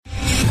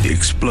The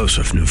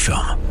explosive new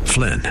film,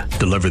 Flynn,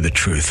 deliver the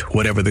truth,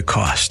 whatever the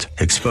cost,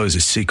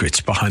 exposes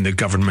secrets behind the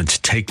government's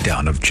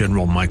takedown of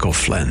General Michael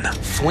Flynn.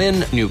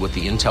 Flynn knew what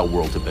the intel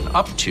world had been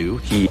up to.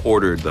 He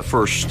ordered the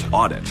first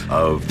audit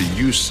of the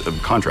use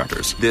of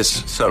contractors.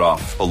 This set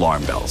off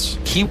alarm bells.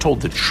 He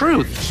told the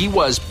truth. He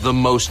was the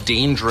most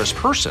dangerous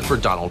person for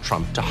Donald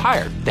Trump to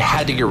hire. They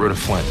had to get rid of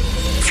Flynn.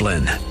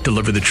 Flynn,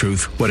 deliver the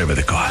truth, whatever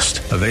the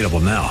cost. Available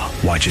now.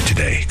 Watch it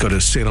today. Go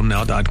to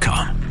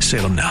salemnow.com.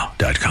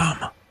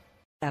 salemnow.com.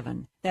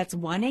 That's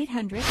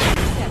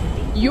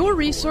 1-800-70. Your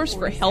resource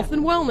for health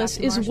and wellness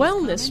is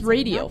Wellness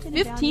Radio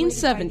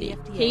 1570,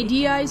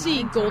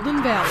 KDIZ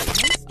Golden Valley,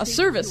 a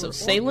service of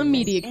Salem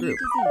Media Group.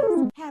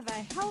 Have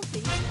a healthy...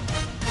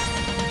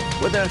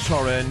 With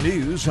SRN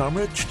News, I'm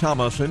Rich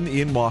Thomason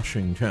in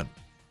Washington.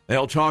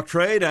 They'll talk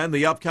trade and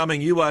the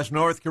upcoming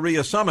U.S.-North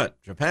Korea summit.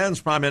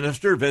 Japan's Prime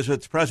Minister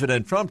visits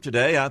President Trump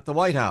today at the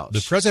White House.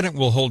 The president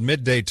will hold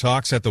midday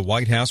talks at the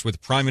White House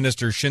with Prime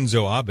Minister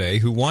Shinzo Abe,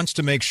 who wants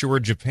to make sure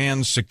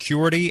Japan's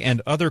security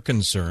and other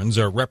concerns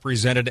are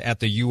represented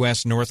at the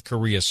U.S.-North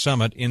Korea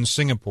summit in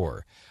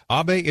Singapore.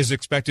 Abe is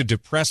expected to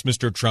press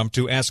Mr. Trump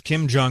to ask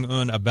Kim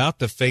Jong-un about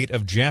the fate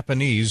of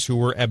Japanese who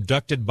were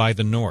abducted by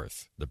the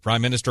North. The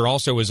Prime Minister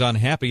also is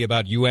unhappy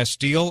about U.S.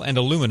 steel and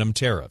aluminum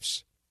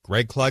tariffs.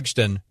 Greg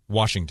Clugston,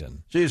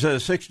 Washington. She's a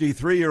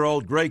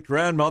 63-year-old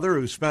great-grandmother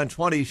who spent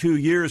 22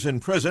 years in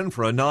prison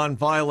for a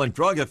nonviolent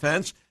drug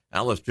offense.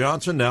 Alice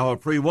Johnson, now a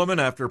free woman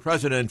after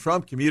President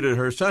Trump commuted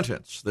her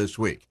sentence this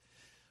week.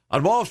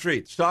 On Wall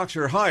Street, stocks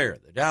are higher.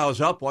 The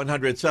Dow's up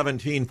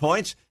 117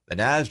 points. The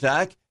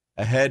Nasdaq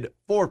ahead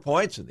 4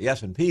 points, and the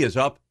S&P is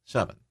up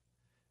 7.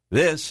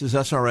 This is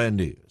SRN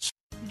News.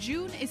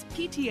 June is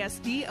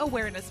PTSD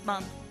Awareness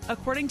Month.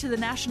 According to the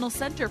National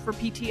Center for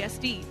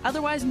PTSD,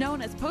 otherwise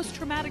known as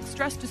post-traumatic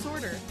stress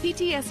disorder,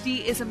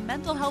 PTSD is a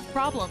mental health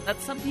problem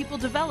that some people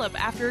develop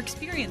after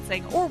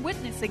experiencing or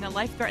witnessing a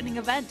life-threatening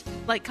event,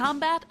 like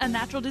combat, a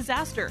natural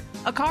disaster,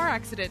 a car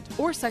accident,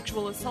 or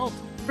sexual assault.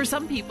 For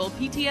some people,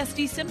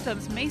 PTSD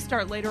symptoms may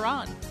start later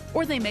on,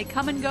 or they may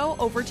come and go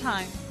over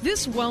time.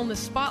 This Wellness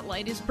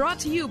Spotlight is brought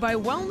to you by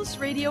Wellness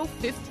Radio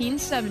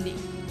 1570.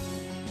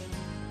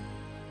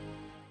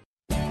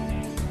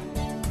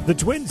 The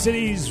Twin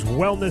Cities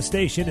Wellness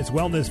Station. It's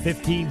Wellness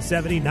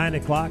 1570, 9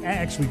 o'clock.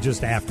 Actually,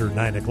 just after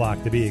 9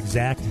 o'clock, to be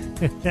exact.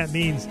 That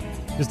means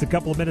just a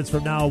couple of minutes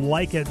from now,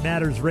 Like It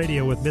Matters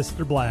Radio with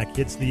Mr. Black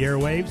hits the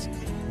airwaves.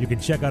 You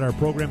can check out our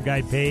program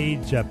guide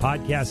page,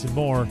 podcasts, and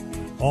more,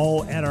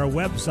 all at our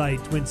website,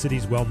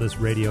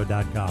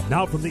 TwinCitiesWellnessRadio.com.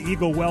 Now from the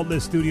Eagle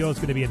Wellness Studio, it's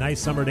going to be a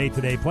nice summer day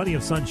today. Plenty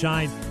of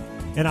sunshine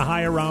and a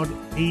high around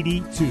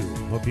 82.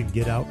 Hope you can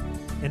get out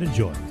and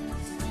enjoy.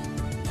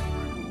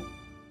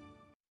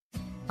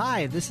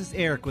 Hi, this is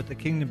Eric with the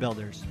Kingdom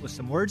Builders with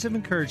some words of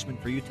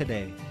encouragement for you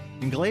today.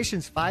 In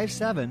Galatians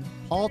 5:7,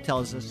 Paul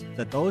tells us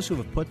that those who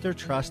have put their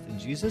trust in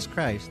Jesus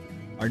Christ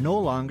are no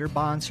longer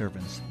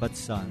bondservants, but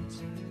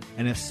sons.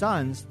 And if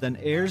sons, then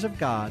heirs of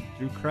God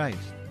through Christ.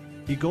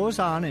 He goes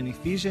on in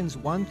Ephesians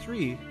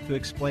 1:3 to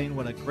explain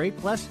what a great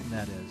blessing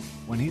that is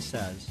when he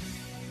says,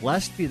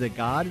 "Blessed be the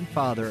God and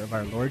Father of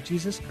our Lord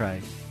Jesus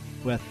Christ,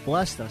 who hath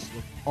blessed us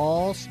with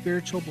all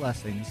spiritual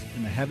blessings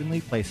in the heavenly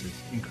places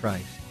in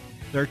Christ."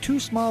 There are two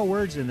small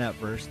words in that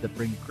verse that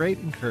bring great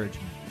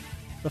encouragement.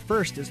 The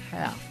first is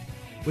half,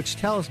 which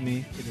tells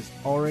me it is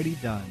already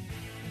done.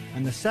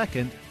 And the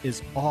second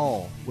is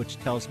all, which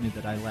tells me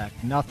that I lack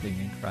nothing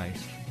in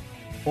Christ.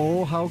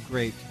 Oh, how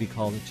great to be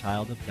called a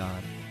child of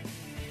God.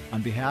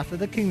 On behalf of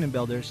the Kingdom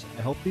Builders,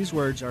 I hope these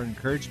words are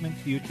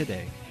encouragement to you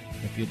today.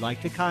 If you'd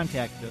like to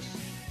contact us,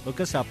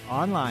 look us up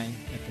online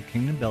at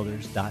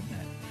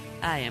thekingdombuilders.net.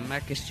 I am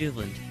Marcus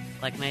Juveland.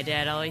 Like my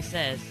dad always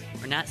says,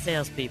 we're not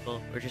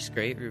salespeople, we're just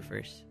great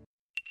roofers.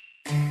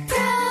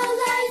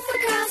 Pro-life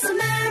across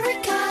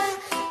America,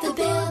 the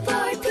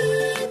Billboard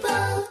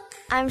people.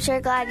 I'm sure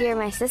glad you're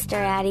my sister,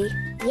 Addie.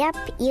 Yep,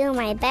 you're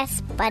my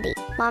best buddy.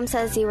 Mom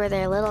says you were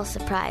their little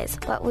surprise.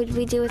 What would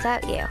we do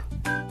without you?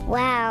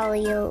 Well,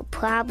 you'll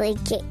probably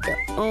get your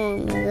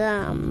own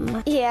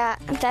gum. Yeah,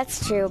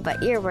 that's true,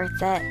 but you're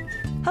worth it.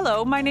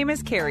 Hello, my name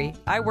is Carrie.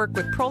 I work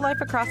with Pro-Life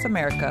Across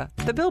America,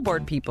 the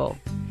Billboard people.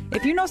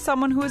 If you know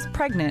someone who is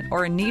pregnant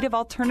or in need of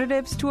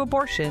alternatives to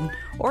abortion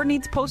or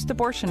needs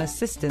post-abortion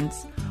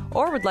assistance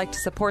or would like to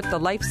support the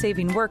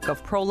life-saving work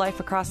of Pro-Life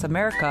Across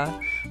America,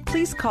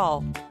 please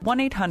call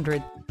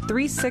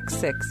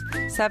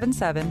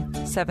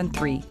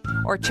 1-800-366-7773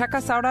 or check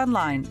us out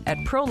online at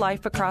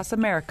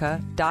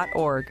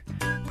prolifeacrossamerica.org.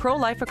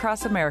 Pro-Life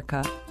Across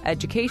America,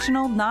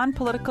 educational,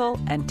 non-political,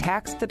 and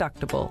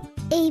tax-deductible.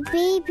 A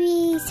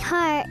baby's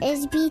heart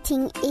is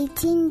beating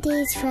 18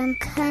 days from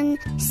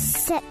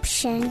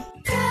conception.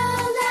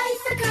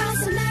 Pro-life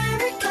across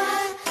America,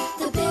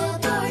 the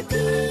Billboard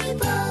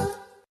people.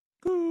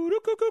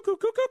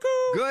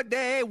 Good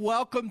day.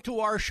 Welcome to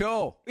our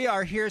show. We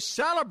are here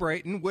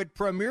celebrating with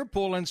Premier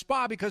Pool and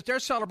Spa because they're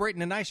celebrating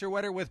the nicer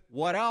weather with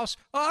what else?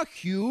 A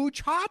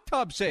huge hot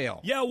tub sale.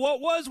 Yeah, what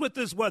was with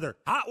this weather?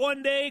 Hot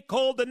one day,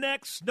 cold the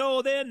next,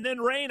 snow then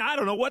rain. I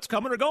don't know what's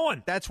coming or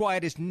going. That's why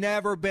it has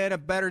never been a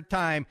better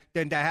time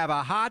than to have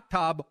a hot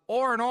tub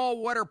or an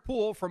all-weather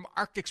pool from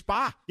Arctic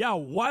Spa. Yeah,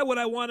 why would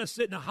I want to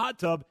sit in a hot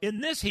tub in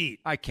this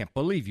heat? I can't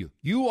believe you.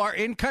 You are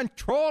in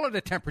control of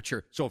the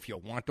temperature. So if you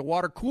want the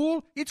water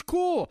cool, it's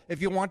cool.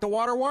 If you want the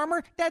water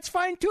warmer, that's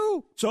fine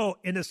too. So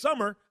in the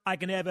summer, I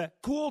can have a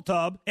cool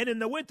tub, and in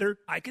the winter,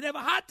 I can have a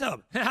hot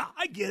tub.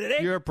 I get it,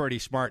 eh? You're pretty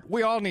smart.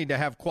 We all need to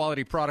have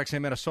quality products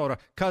in Minnesota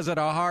because of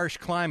the harsh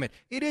climate.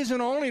 It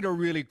isn't only the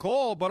really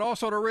cold, but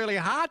also the really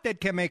hot that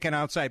can make an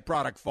outside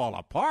product fall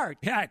apart.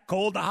 Yeah,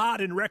 cold to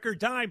hot in record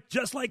time,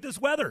 just like this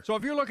weather. So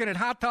if you're looking at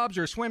hot tubs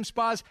or swim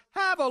spas,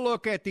 have a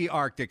look at the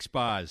Arctic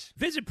Spas.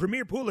 Visit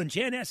Premier Pool in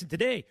Chanhassen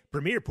today,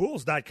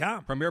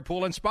 premierpools.com. Premier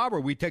Pool and Spa,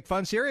 where we take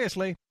fun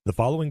seriously. The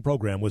following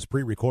program was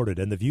pre-recorded,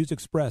 and the views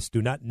expressed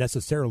do not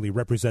necessarily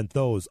represent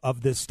those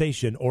of this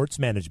station or its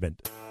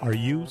management. Are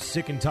you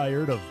sick and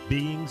tired of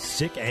being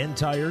sick and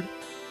tired?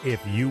 If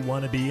you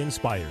want to be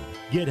inspired,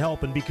 get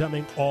help in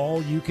becoming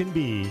all you can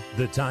be,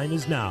 the time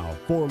is now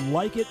for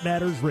Like It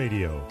Matters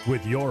Radio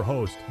with your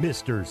host,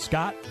 Mr.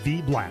 Scott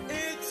V. Black.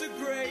 It's a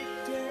great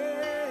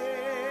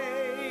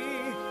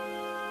day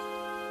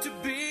to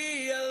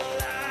be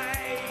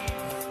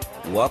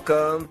alive.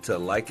 Welcome to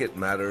Like It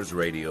Matters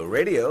Radio.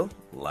 Radio,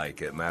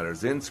 like it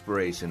matters,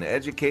 inspiration,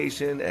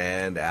 education,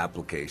 and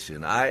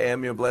application. I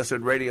am your blessed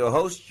radio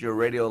host, your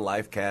radio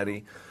life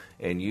caddy,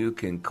 and you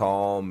can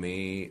call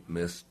me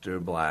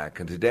Mr. Black.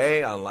 And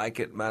today on Like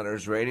It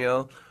Matters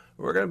Radio,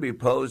 we're going to be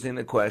posing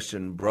the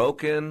question,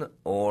 broken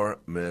or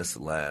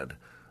misled?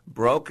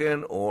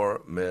 Broken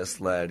or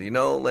misled? You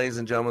know, ladies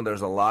and gentlemen,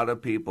 there's a lot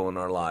of people in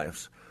our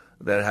lives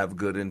that have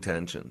good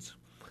intentions,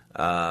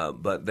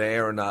 but they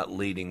are not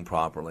leading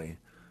properly.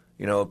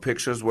 You know, a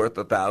picture's worth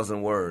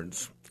 1,000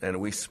 words, and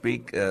we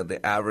speak the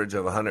average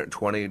of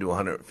 120 to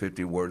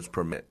 150 words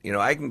per minute. You know,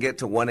 I can get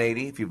to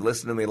 180. If you've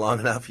listened to me long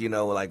enough, you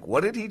know, like,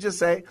 what did he just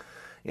say?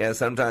 Yeah,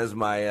 sometimes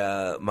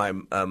my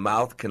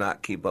mouth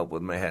cannot keep up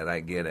with my head. I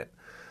get it.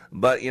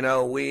 But, you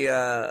know, we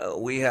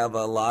have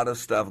a lot of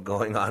stuff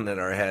going on in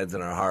our heads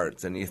and our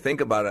hearts. And you think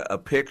about it, a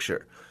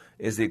picture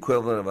is the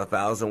equivalent of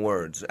 1,000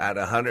 words. At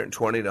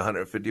 120 to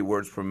 150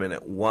 words per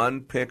minute, one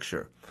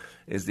picture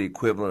is the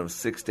equivalent of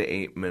 6 to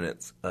 8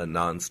 minutes of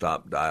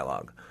nonstop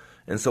dialogue.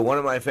 And so one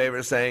of my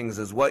favorite sayings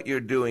is, what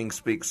you're doing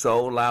speaks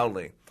so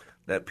loudly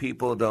that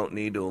people don't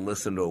need to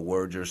listen to a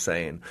word you're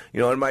saying. You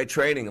know, in my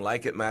training,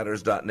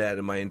 likeitmatters.net,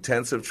 in my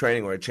intensive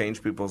training where I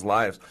change people's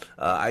lives,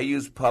 I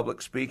use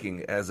public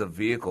speaking as a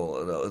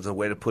vehicle, as a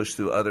way to push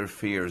through other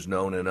fears,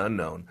 known and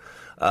unknown.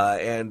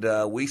 And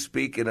we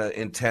speak in an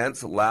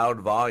intense,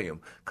 loud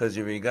volume, because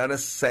if you're going to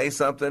say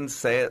something,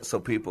 say it so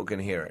people can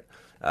hear it.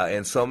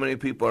 And so many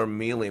people are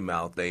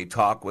mealy-mouthed. They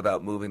talk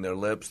without moving their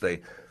lips.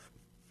 They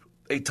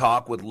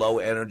talk with low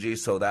energy,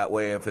 so that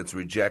way if it's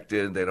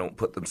rejected, they don't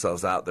put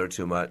themselves out there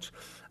too much.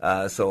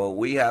 So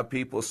we have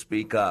people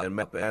speak up.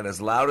 And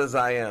as loud as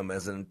I am,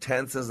 as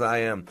intense as I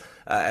am,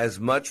 as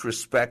much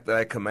respect that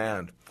I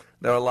command,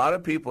 there are a lot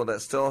of people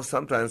that still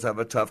sometimes have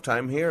a tough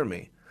time hearing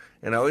me.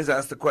 And I always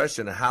ask the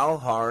question, how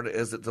hard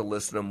is it to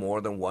listen to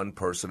more than one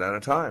person at a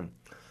time?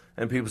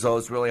 And people say, oh,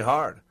 it's really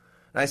hard.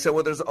 And I said,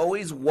 well, there's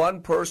always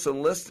one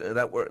person listening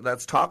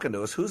that's talking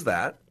to us. Who's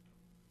that?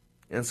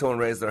 And someone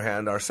raised their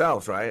hand,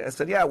 ourselves, right? I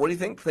said, yeah, what do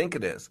you think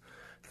it is?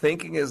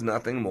 Thinking is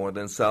nothing more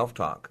than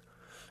self-talk.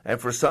 And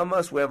for some of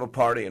us, we have a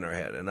party in our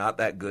head, and not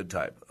that good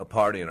type, a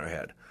party in our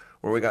head,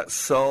 where we got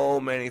so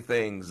many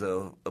things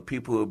of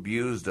people who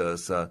abused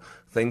us,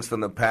 things from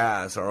the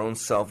past, our own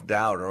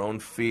self-doubt, our own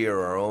fear,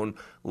 our own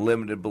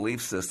limited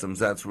belief systems.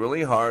 That's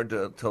really hard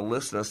to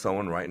listen to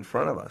someone right in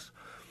front of us.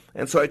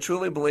 And so I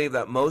truly believe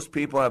that most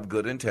people have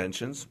good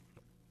intentions.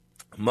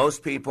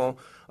 Most people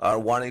are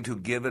wanting to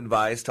give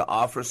advice, to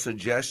offer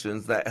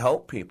suggestions that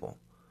help people.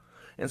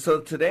 And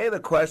so today the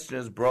question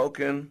is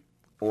broken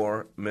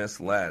or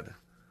misled.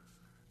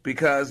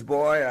 Because,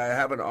 boy, I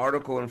have an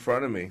article in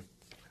front of me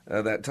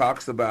that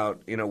talks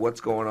about, you know, what's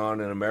going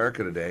on in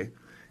America today.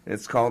 And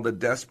it's called The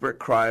Desperate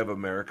Cry of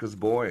America's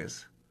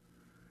Boys.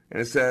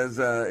 And it says,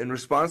 in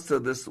response to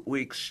this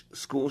week's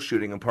school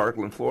shooting in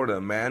Parkland, Florida,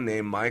 a man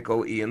named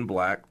Michael Ian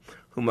Black,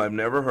 whom I've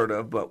never heard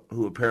of, but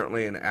who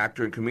apparently an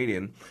actor and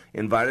comedian,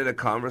 invited a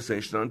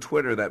conversation on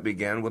Twitter that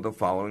began with the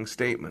following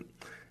statement.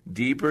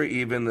 Deeper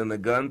even than the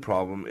gun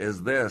problem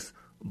is this: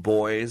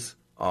 boys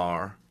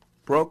are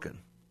broken.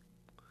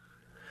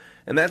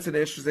 And that's an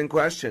interesting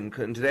question.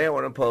 And today I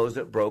want to pose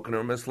it, broken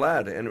or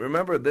misled. And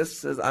remember,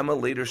 I'm a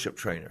leadership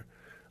trainer.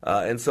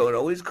 And so it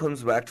always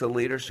comes back to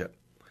leadership.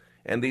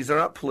 And these are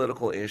not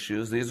political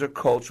issues. These are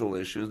cultural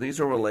issues. These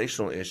are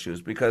relational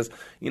issues. Because,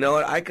 you know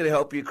what, I could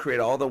help you create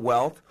all the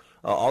wealth,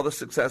 all the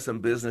success in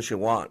business you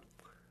want.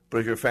 But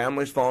if your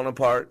family's falling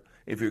apart,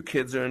 if your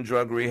kids are in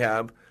drug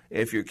rehab,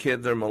 if your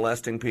kids are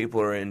molesting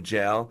people or in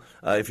jail,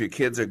 if your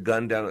kids are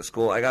gunned down at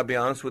school, I got to be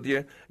honest with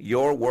you,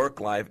 your work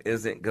life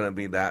isn't going to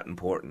be that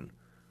important.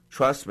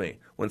 Trust me,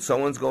 when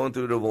someone's going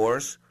through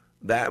divorce,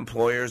 that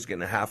employer is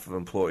getting half of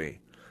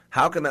employee.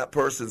 How can that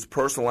person's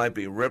personal life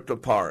be ripped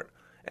apart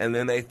and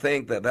then they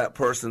think that that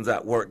person's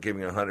at work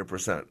giving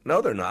 100%?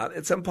 No, they're not.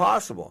 It's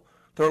impossible.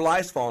 Their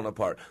life's falling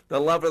apart. The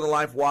love of their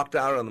life walked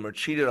out on them or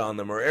cheated on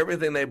them, or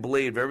everything they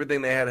believed,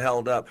 everything they had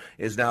held up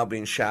is now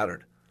being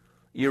shattered.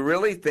 You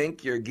really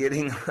think you're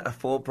getting a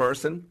full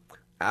person?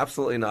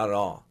 Absolutely not at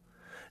all.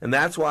 And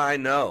that's why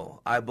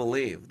I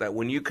believe that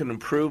when you can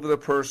improve the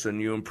person,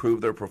 you improve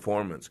their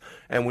performance.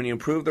 And when you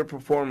improve their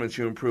performance,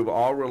 you improve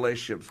all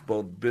relationships,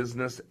 both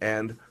business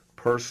and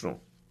personal.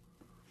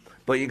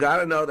 But you got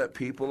to know that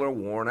people are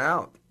worn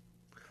out.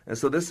 And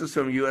so this is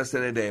from USA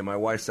Today. My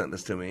wife sent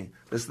this to me.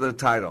 This is the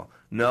title.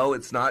 No,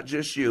 it's not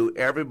just you.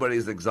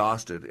 Everybody's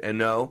exhausted. And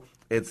no,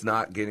 it's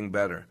not getting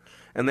better.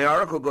 And the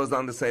article goes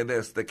on to say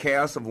this: the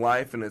chaos of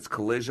life and its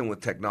collision with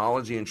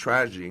technology and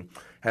tragedy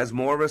has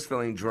more of us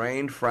feeling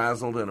drained,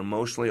 frazzled, and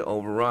emotionally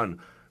overrun.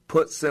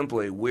 Put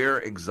simply, we're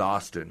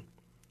exhausted.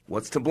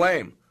 What's to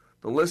blame?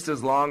 The list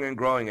is long and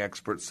growing,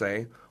 experts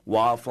say.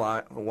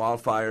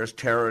 Wildfires,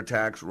 terror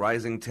attacks,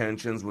 rising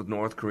tensions with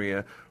North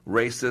Korea,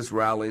 racist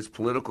rallies,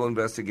 political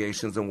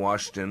investigations in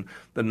Washington,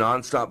 the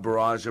nonstop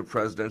barrage of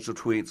presidential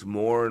tweets,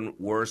 more and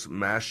worse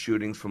mass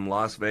shootings from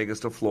Las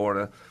Vegas to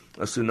Florida,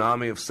 a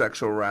tsunami of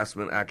sexual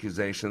harassment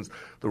accusations,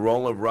 the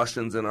role of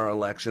Russians in our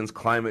elections,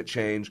 climate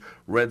change,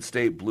 red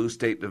state, blue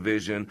state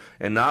division,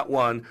 and not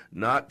one,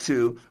 not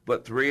two,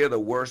 but three of the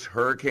worst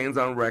hurricanes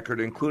on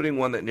record, including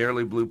one that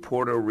nearly blew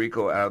Puerto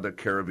Rico out of the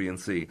Caribbean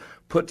Sea.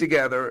 Put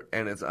together,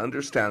 and it's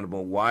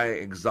understandable why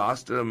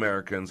exhausted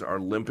Americans are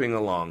limping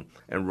along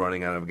and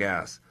running out of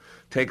gas.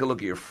 Take a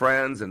look at your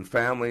friends and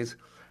families.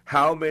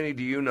 How many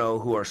do you know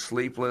who are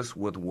sleepless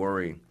with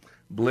worry?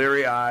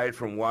 Bleary-eyed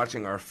from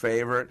watching our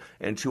favorite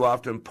and too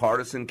often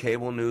partisan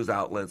cable news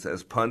outlets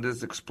as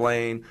pundits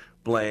explain,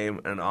 blame,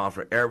 and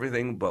offer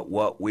everything but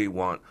what we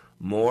want: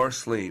 more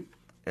sleep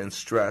and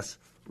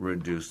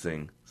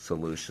stress-reducing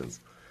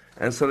solutions.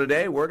 And so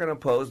today we're going to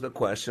pose the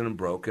question,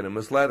 broken and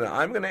misled.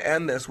 I'm going to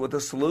end this with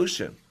a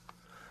solution.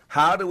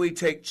 How do we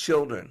take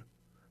children?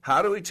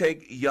 How do we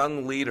take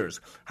young leaders?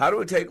 How do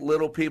we take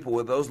little people?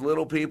 With those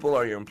little people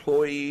are your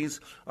employees,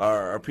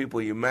 are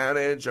people you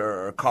manage,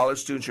 are college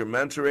students you're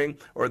mentoring,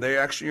 or are they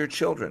actually your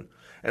children?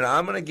 And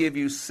I'm going to give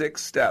you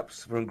 6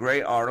 steps from a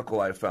great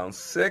article I found.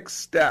 6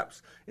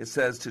 steps, it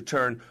says, to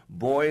turn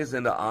boys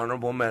into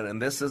honorable men.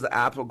 And this is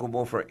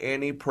applicable for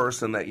any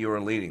person that you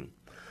are leading.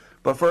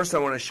 But first I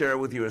want to share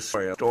with you a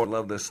story. I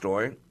love this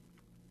story.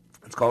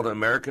 It's called An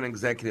American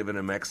Executive in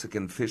a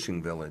Mexican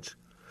Fishing Village.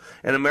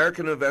 An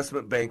American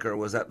investment banker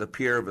was at the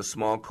pier of a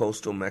small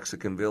coastal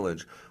Mexican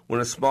village when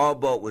a small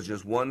boat with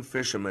just one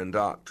fisherman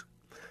docked.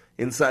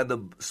 Inside the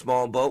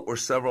small boat were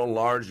several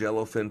large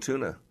yellowfin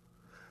tuna.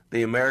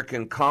 The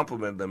American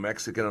complimented the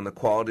Mexican on the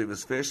quality of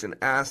his fish and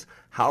asked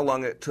how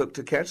long it took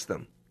to catch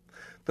them.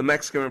 The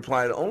Mexican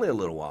replied, only a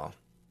little while.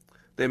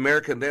 The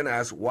American then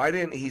asked, why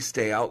didn't he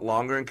stay out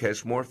longer and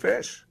catch more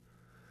fish?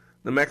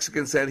 The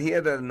Mexican said he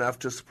had enough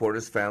to support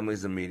his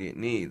family's immediate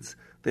needs.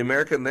 The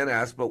American then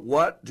asked, but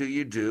what do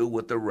you do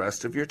with the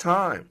rest of your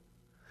time?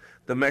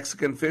 The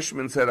Mexican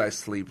fisherman said, I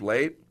sleep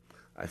late,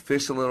 I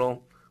fish a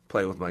little,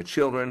 play with my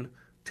children,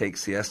 take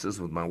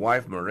siestas with my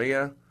wife,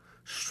 Maria,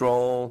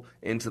 stroll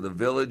into the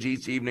village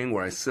each evening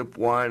where I sip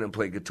wine and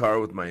play guitar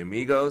with my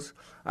amigos.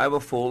 I have a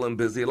full and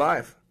busy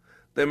life.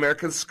 The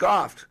American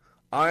scoffed.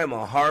 I am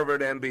a Harvard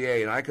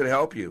MBA and I could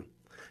help you.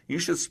 You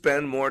should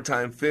spend more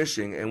time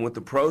fishing and with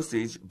the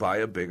proceeds, buy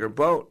a bigger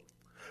boat.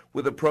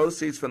 With the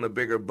proceeds from the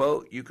bigger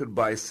boat, you could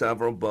buy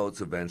several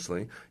boats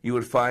eventually. You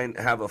would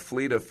have a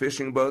fleet of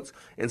fishing boats.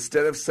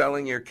 Instead of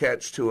selling your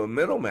catch to a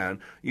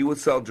middleman, you would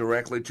sell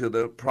directly to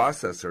the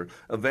processor,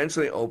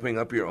 eventually opening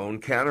up your own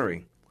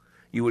cannery.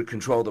 You would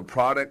control the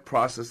product,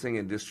 processing,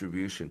 and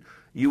distribution.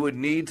 You would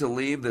need to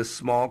leave this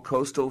small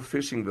coastal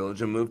fishing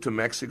village and move to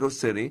Mexico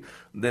City,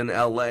 then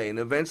L.A., and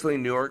eventually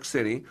New York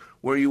City,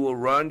 where you will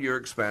run your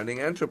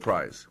expanding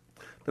enterprise.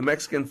 The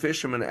Mexican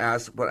fisherman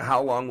asked, but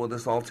how long will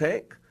this all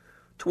take?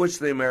 To which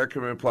the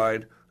American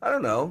replied, I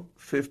don't know,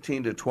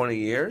 15 to 20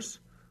 years.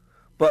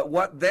 But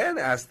what then?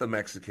 Asked the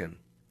Mexican.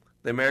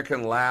 The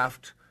American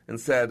laughed and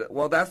said,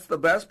 well, that's the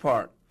best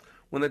part.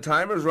 When the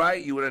time is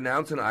right, you would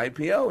announce an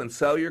IPO and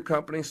sell your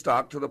company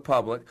stock to the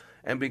public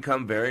and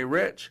become very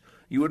rich.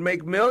 You would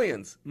make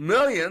millions.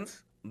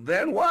 Millions?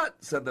 Then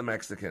what? Said the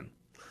Mexican.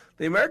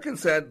 The American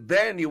said,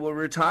 then you will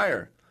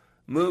retire.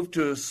 Move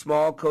to a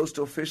small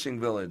coastal fishing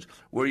village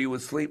where you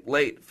would sleep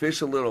late,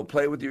 fish a little,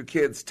 play with your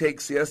kids,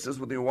 take siestas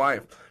with your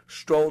wife,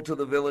 stroll to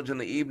the village in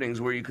the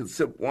evenings where you could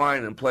sip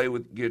wine and play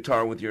with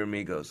guitar with your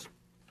amigos.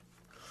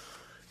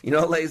 You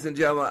know, ladies and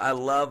gentlemen, I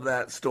love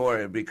that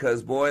story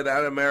because, boy,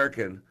 that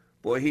American,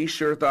 he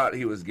sure thought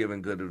he was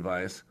giving good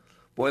advice.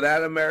 Boy,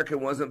 that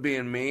American wasn't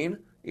being mean.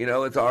 You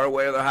know, it's our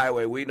way or the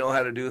highway. We know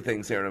how to do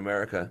things here in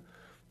America.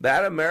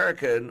 That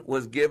American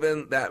was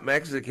giving that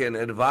Mexican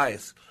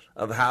advice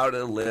of how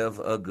to live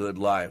a good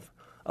life,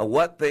 of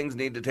what things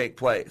need to take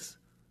place.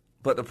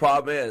 But the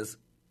problem is,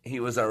 he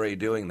was already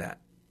doing that.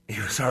 He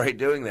was already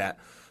doing that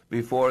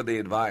before the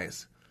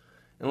advice.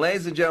 And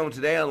ladies and gentlemen,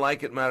 today on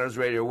Like It Matters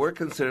Radio, we're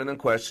considering the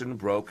question,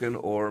 broken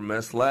or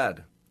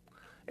misled.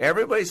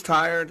 Everybody's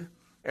tired.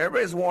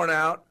 Everybody's worn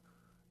out.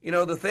 You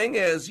know, the thing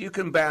is, you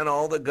can ban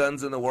all the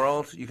guns in the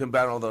world. You can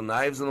ban all the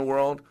knives in the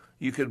world.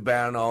 You could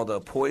ban all the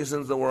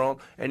poisons in the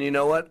world. And you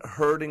know what?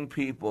 Hurting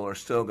people are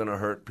still going to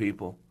hurt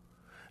people.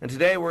 And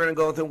today we're going to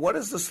go through, what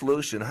is the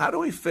solution? How do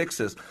we fix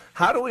this?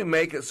 How do we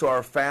make it so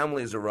our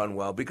families are run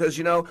well? Because,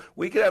 you know,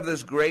 we could have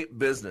this great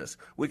business.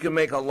 We can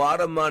make a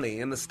lot of money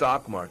in the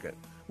stock market.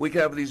 We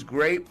could have these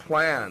great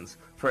plans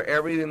for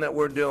everything that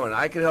we're doing.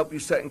 I could help you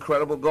set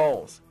incredible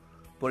goals.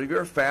 But if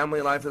your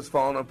family life is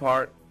falling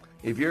apart,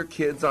 if your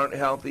kids aren't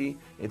healthy,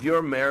 if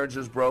your marriage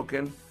is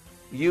broken,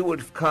 you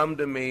would come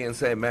to me and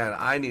say, man,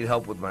 I need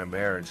help with my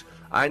marriage.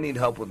 I need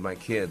help with my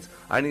kids.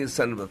 I need to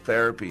send them to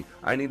therapy.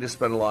 I need to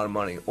spend a lot of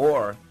money.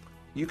 Or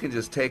you can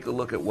just take a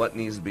look at what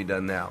needs to be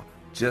done now,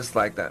 just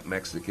like that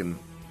Mexican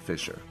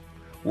fisher.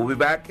 We'll be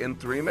back in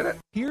 3 minutes.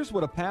 Here's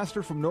what a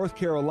pastor from North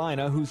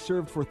Carolina who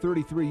served for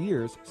 33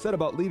 years said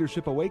about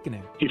Leadership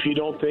Awakening. If you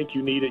don't think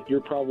you need it,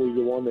 you're probably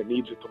the one that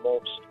needs it the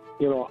most.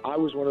 You know, I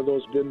was one of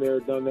those, been there,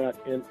 done that,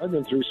 and I've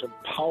been through some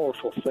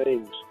powerful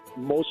things.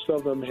 Most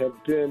of them have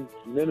been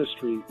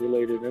ministry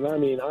related. And I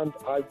mean,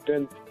 I've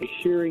been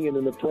hearing it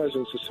in the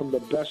presence of some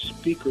of the best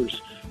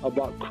speakers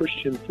about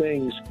Christian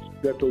things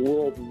that the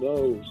world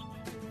knows.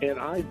 And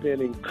I've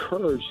been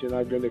encouraged, and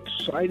I've been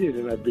excited,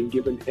 and I've been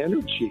given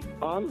energy.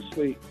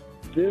 Honestly,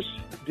 this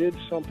did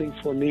something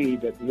for me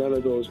that none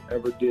of those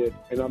ever did,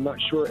 and I'm not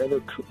sure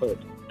ever could,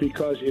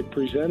 because it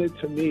presented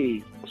to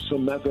me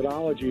some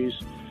methodologies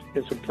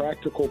and some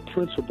practical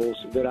principles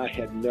that I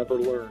had never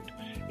learned.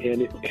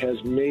 And it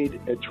has made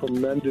a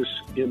tremendous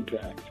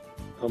impact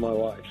on my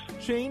life.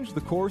 Change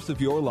the course of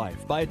your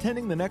life by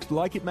attending the next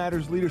Like It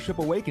Matters Leadership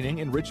Awakening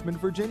in Richmond,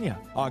 Virginia,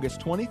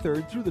 August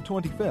 23rd through the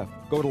 25th.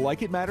 Go to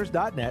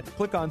likeitmatters.net,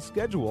 click on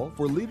Schedule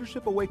for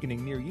Leadership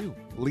Awakening near you.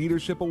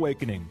 Leadership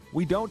Awakening.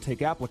 We don't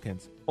take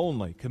applicants,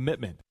 only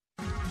commitment.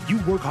 You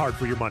work hard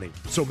for your money,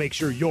 so make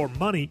sure your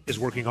money is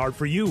working hard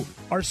for you.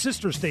 Our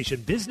sister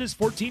station, Business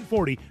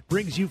 1440,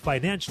 brings you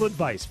financial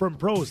advice from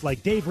pros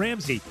like Dave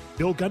Ramsey,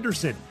 Bill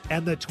Gunderson,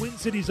 and the Twin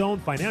Cities' own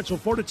Financial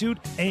Fortitude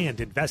and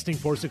Investing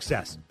for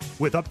Success.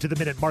 With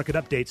up-to-the-minute market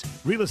updates,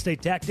 real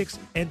estate tactics,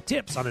 and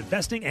tips on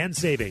investing and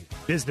saving,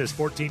 Business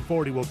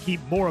 1440 will keep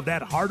more of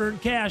that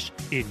hard-earned cash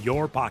in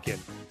your pocket.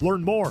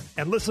 Learn more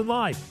and listen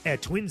live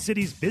at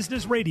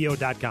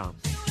TwinCitiesBusinessRadio.com.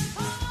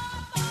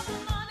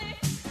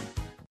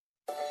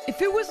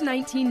 If it was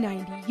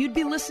 1990, you'd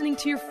be listening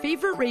to your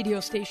favorite radio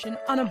station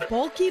on a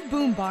bulky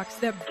boombox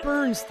that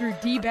burns through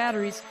D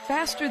batteries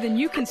faster than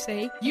you can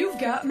say, "You've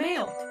got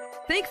mail."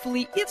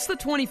 Thankfully, it's the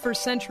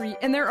 21st century,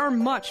 and there are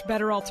much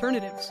better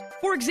alternatives.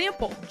 For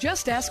example,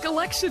 just ask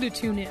Alexa to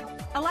tune in.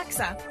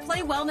 Alexa,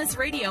 play Wellness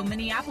Radio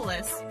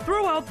Minneapolis.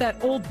 Throw out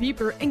that old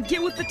beeper and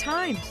get with the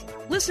times.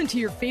 Listen to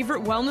your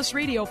favorite Wellness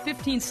Radio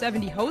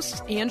 1570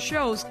 hosts and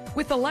shows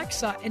with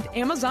Alexa and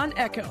Amazon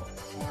Echo.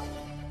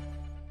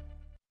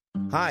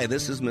 Hi,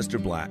 this is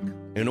Mr. Black.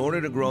 In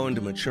order to grow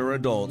into mature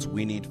adults,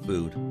 we need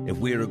food. If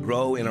we are to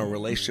grow in our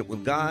relationship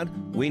with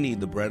God, we need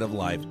the bread of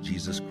life,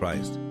 Jesus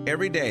Christ.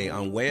 Every day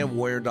on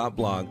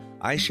wayofwarrior.blog,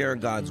 I share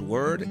God's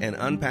Word and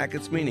unpack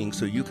its meaning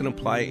so you can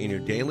apply it in your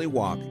daily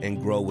walk and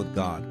grow with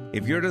God.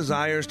 If your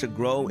desire is to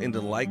grow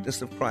into the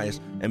likeness of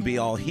Christ and be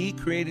all He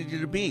created you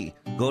to be,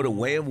 go to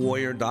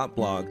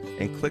wayofwarrior.blog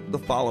and click the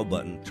follow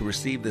button to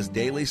receive this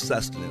daily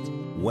sustenance.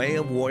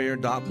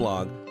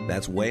 Wayofwarrior.blog,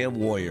 that's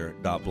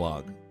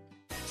wayofwarrior.blog.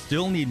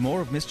 Still need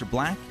more of Mr.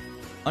 Black?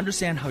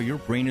 Understand how your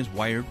brain is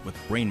wired with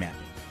brain mapping.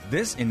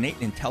 This innate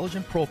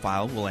intelligent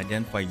profile will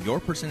identify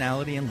your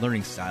personality and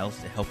learning styles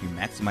to help you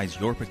maximize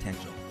your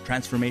potential.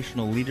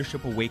 Transformational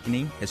Leadership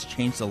Awakening has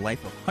changed the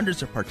life of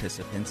hundreds of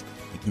participants.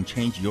 It can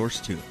change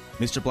yours too.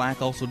 Mr.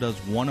 Black also does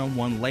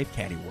one-on-one life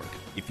caddy work.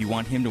 If you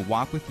want him to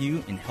walk with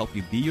you and help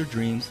you be your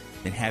dreams,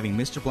 then having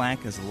Mr.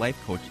 Black as a life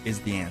coach is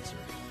the answer.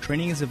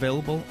 Training is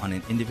available on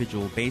an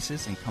individual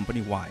basis and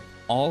company-wide.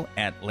 All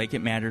at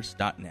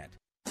likeitmatters.net.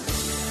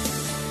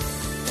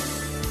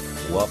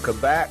 Welcome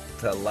back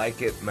to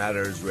Like It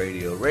Matters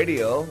Radio.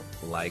 Radio,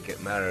 like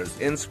it matters,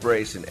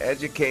 inspiration,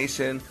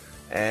 education,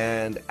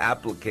 and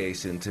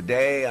application.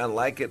 Today on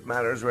Like It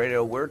Matters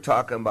Radio, we're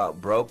talking about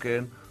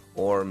broken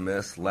or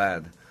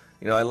misled.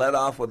 You know, I led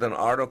off with an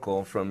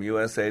article from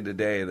USA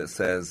Today that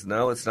says,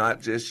 no, it's not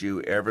just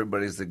you,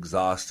 everybody's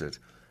exhausted.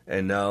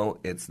 And no,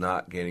 it's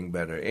not getting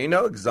better. And you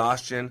know,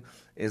 exhaustion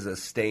is a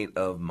state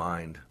of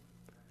mind.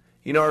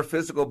 You know, our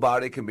physical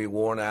body can be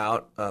worn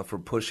out for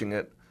pushing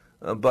it.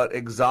 But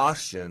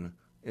exhaustion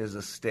is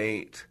a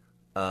state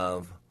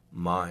of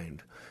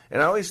mind. And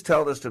I always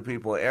tell this to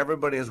people,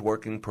 everybody is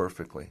working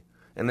perfectly.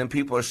 And then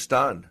people are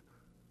stunned.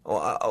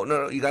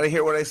 No, you got to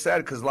hear what I said,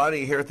 because a lot of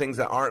you hear things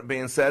that aren't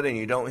being said and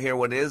you don't hear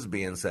what is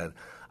being said.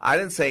 I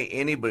didn't say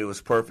anybody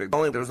was perfect.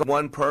 Only there was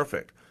one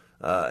perfect,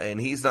 and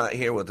he's not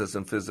here with us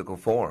in physical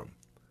form.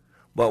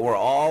 but we're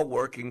all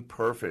working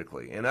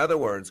perfectly. In other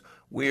words,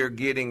 we are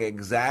getting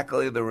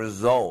exactly the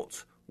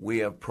results we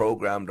have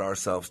programmed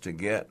ourselves to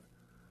get.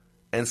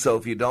 And so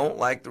if you don't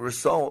like the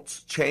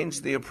results,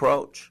 change the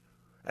approach.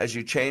 As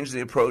you change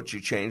the approach, you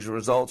change the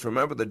results.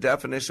 Remember, the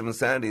definition of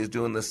insanity is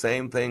doing the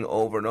same thing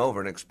over and over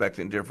and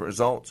expecting different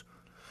results.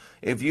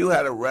 If you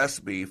had a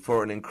recipe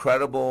for an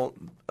incredible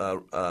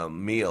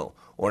meal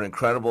or an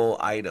incredible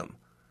item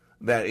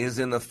that is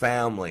in the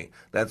family,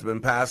 that's been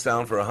passed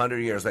down for 100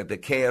 years, like the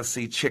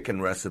KFC chicken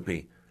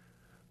recipe,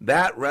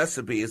 that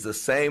recipe is the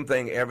same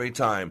thing every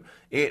time.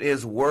 It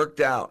is worked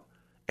out.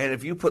 And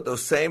if you put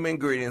those same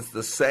ingredients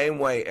the same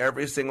way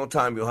every single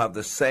time, you'll have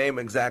the same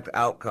exact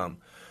outcome.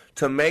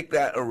 To make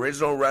that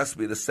original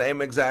recipe the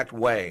same exact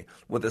way,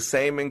 with the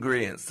same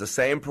ingredients, the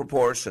same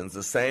proportions,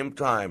 the same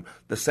time,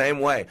 the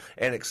same way,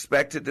 and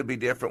expect it to be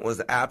different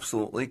was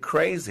absolutely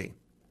crazy.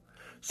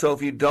 So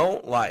if you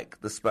don't like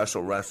the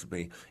special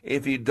recipe,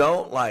 if you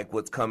don't like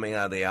what's coming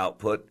out of the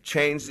output,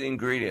 change the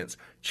ingredients,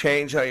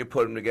 change how you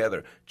put them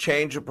together,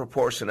 change the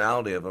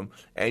proportionality of them,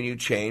 and you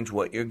change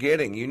what you're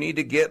getting. You need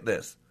to get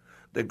this.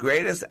 The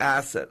greatest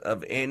asset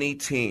of any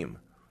team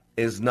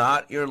is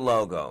not your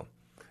logo.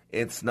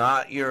 It's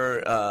not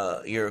your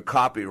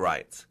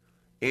copyrights.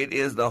 It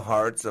is the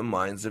hearts and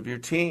minds of your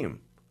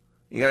team.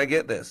 You got to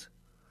get this.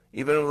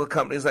 Even with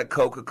companies like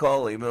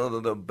Coca-Cola, even though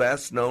they're the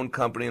best-known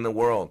company in the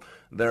world,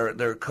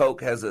 their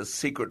Coke has a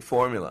secret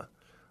formula.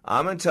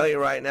 I'm going to tell you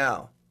right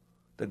now,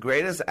 the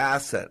greatest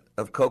asset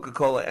of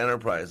Coca-Cola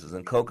Enterprises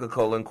and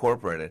Coca-Cola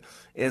Incorporated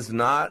is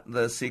not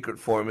the secret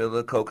formula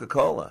of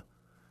Coca-Cola.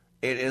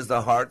 It is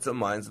the hearts and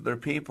minds of their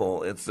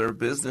people. It's their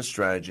business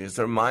strategy. It's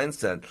their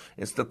mindset.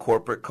 It's the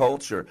corporate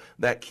culture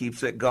that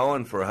keeps it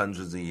going for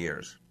hundreds of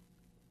years.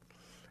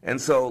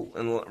 And so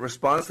in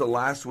response to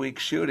last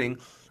week's shooting,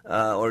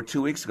 or 2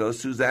 weeks ago,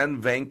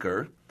 Suzanne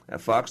Venker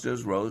at Fox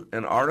News wrote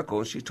an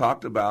article. She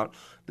talked about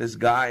this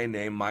guy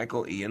named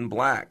Michael Ian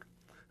Black,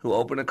 who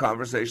opened a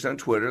conversation on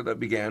Twitter that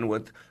began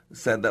with,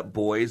 said that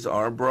boys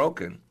are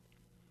broken.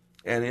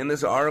 And in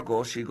this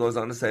article, she goes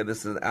on to say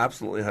this is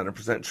absolutely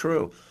 100%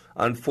 true.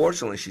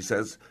 Unfortunately, she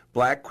says,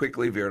 Black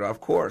quickly veered off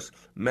course.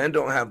 Men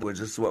don't have, which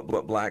is what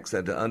Black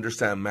said, to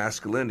understand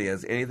masculinity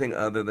as anything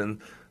other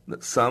than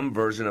some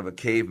version of a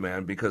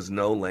caveman because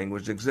no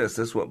language exists.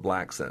 This is what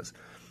Black says.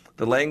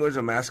 The language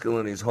of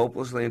masculinity is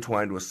hopelessly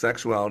entwined with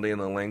sexuality,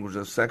 and the language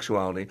of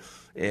sexuality,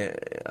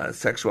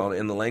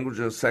 and the language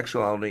of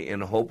sexuality,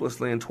 and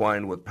hopelessly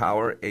entwined with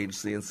power,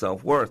 agency, and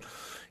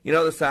self-worth. You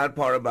know, the sad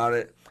part about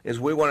it is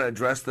we want to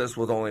address this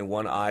with only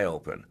one eye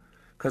open,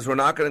 because we're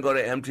not going to go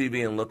to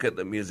MTV and look at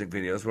the music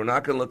videos. We're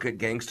not going to look at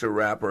gangster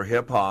rap or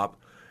hip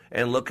hop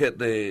and look at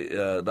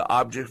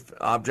the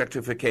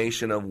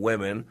objectification of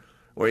women,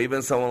 or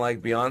even someone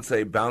like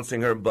Beyonce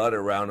bouncing her butt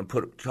around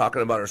and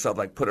talking about herself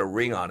like put a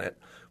ring on it.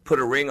 Put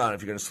a ring on it.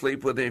 If you're going to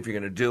sleep with it, if you're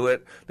going to do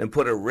it, then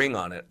put a ring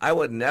on it. I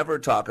would never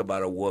talk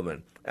about a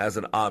woman as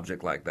an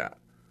object like that.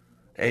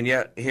 And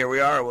yet, here we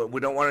are.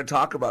 We don't want to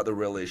talk about the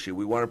real issue.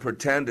 We want to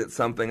pretend it's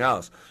something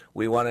else.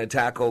 We want to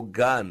tackle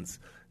guns.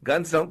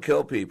 Guns don't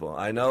kill people.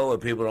 I know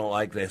people don't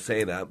like to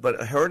say that,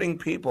 but hurting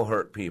people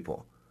hurt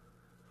people.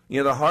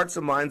 You know, the hearts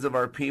and minds of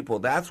our people,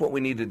 that's what we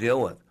need to deal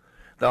with.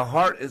 The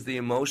heart is the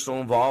emotional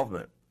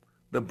involvement,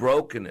 the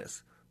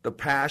brokenness, the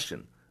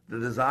passion, the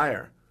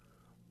desire.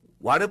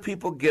 Why do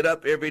people get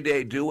up every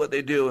day, do what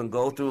they do, and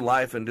go through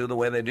life and do the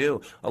way they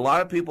do? A lot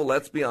of people,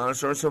 let's be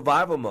honest, are in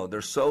survival mode.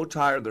 They're so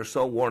tired. They're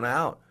so worn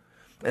out.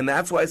 And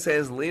that's why I say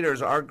as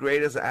leaders, our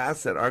greatest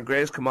asset, our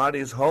greatest commodity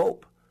is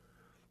hope.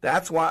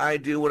 That's why I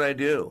do what I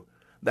do.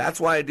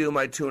 That's why I do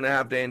my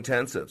 2.5-day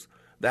intensives.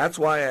 That's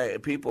why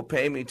people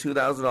pay me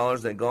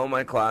 $2,000. They go in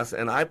my class,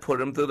 and I put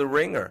them through the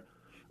ringer.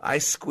 I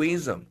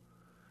squeeze them.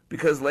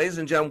 Because, ladies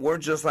and gentlemen, we're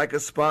just like a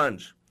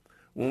sponge.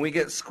 When we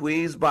get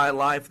squeezed by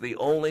life, the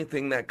only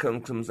thing that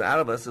comes out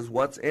of us is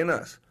what's in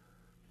us.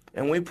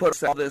 And we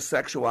put all this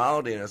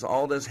sexuality in us,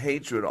 all this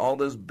hatred, all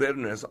this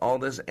bitterness, all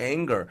this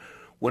anger.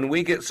 When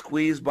we get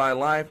squeezed by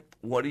life,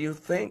 what do you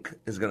think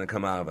is going to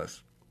come out of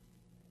us?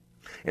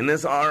 In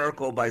this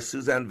article by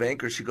Suzanne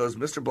Venker, she goes,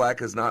 Mr.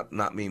 Black is not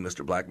me,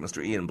 Mr. Black,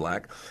 Mr. Ian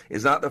Black,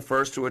 is not the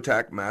first to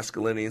attack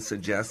masculinity and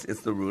suggests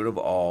it's the root of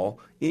all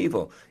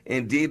evil.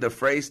 Indeed, the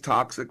phrase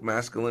toxic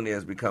masculinity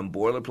has become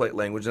boilerplate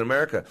language in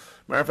America.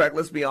 Matter of fact,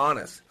 let's be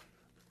honest.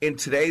 In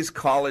today's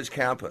college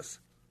campus,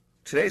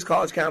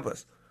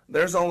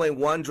 there's only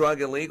one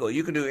drug illegal.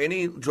 You can do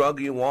any drug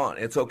you want.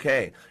 It's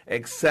okay,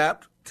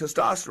 except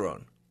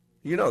testosterone.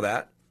 You know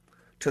that.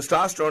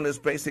 Testosterone is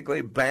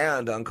basically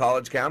banned on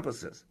college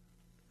campuses.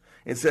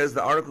 It says,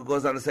 the article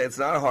goes on to say, it's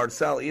not a hard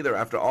sell either.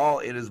 After all,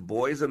 it is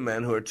boys and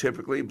men who are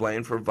typically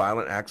blamed for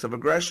violent acts of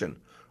aggression.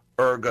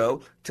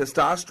 Ergo,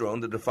 testosterone,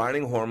 the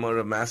defining hormone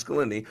of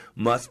masculinity,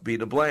 must be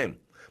to blame.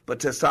 But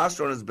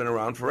testosterone has been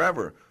around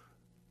forever.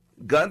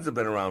 Guns have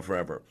been around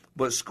forever.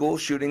 But school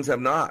shootings have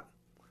not.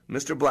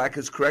 Mr. Black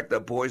is correct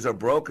that boys are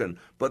broken,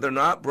 but they're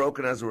not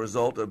broken as a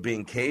result of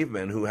being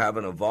cavemen who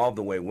haven't evolved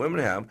the way women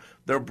have.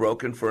 They're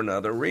broken for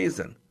another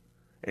reason.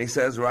 And he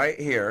says right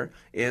here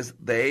is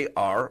they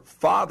are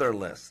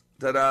fatherless.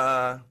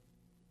 Ta-da!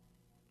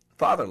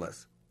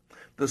 fatherless.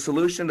 The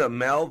solution to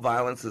male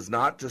violence is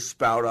not to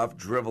spout off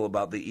drivel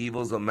about the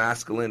evils of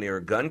masculinity or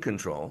gun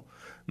control.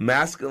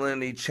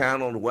 Masculinity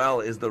channeled well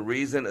is the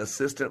reason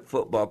assistant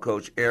football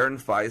coach Aaron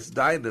Feist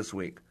died this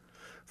week.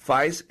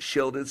 Feist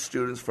shielded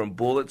students from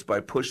bullets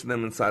by pushing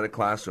them inside a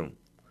classroom.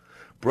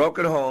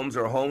 Broken homes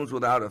or homes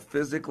without a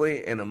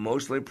physically and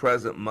emotionally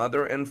present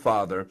mother and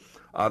father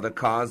are the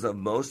cause of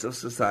most of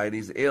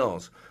society's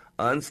ills.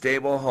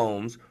 Unstable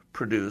homes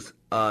produce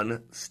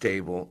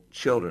unstable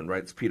children,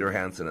 writes Peter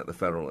Hansen at The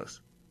Federalist.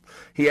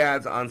 He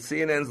adds, on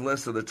CNN's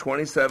list of the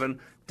 27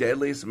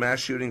 deadliest mass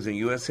shootings in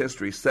U.S.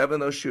 history, 7 of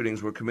those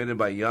shootings were committed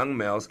by young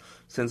males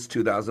since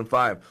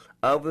 2005.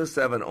 Of the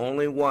 7,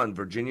 only one,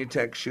 Virginia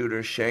Tech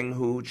shooter Sheng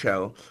Hu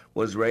Cho,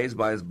 was raised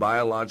by his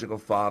biological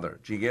father.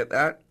 Do you get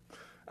that?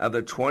 Of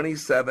the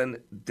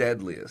 27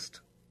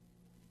 deadliest,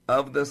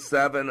 of the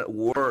 7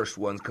 worst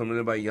ones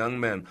committed by young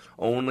men,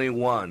 only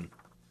one.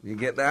 You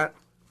get that?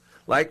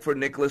 Life for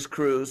Nicholas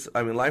Cruz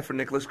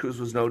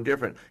was no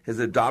different. His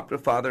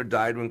adoptive father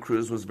died when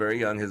Cruz was very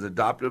young. His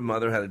adoptive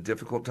mother had a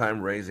difficult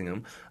time raising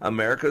him.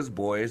 America's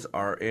boys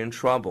are in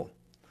trouble.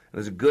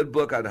 There's a good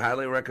book I'd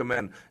highly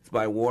recommend. It's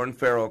by Warren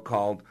Farrell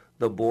called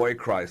The Boy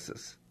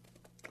Crisis.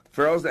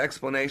 Farrell's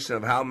explanation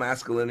of how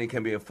masculinity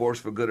can be a force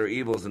for good or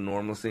evil is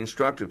enormously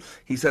instructive.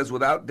 He says,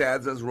 without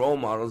dads as role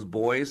models,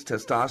 boys'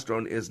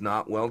 testosterone is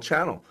not well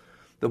channeled.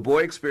 The boy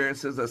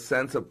experiences a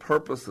sense of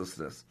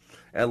purposelessness,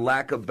 a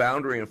lack of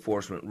boundary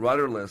enforcement,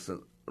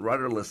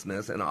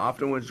 rudderlessness, and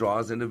often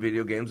withdraws into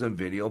video games and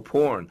video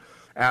porn.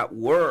 At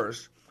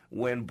worst,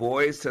 when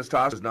boys'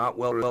 testosterone is not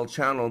well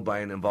channeled by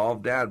an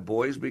involved dad,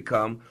 boys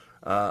become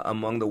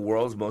among the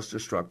world's most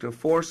destructive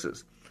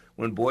forces.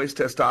 When boys'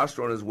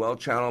 testosterone is well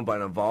channeled by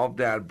an involved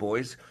dad,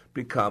 boys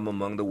become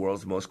among the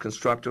world's most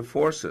constructive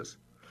forces.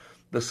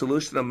 The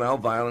solution to male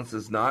violence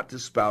is not to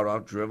spout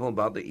off drivel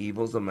about the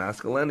evils of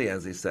masculinity,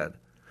 as he said.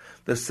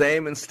 The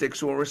same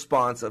instinctual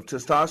response of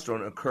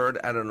testosterone occurred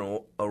at an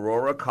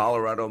Aurora,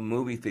 Colorado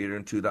movie theater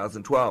in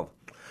 2012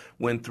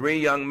 when 3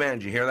 young men,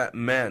 did you hear that?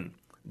 Men,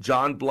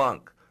 John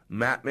Blunk,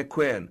 Matt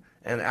McQuinn,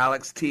 and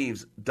Alex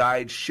Teves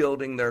died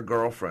shielding their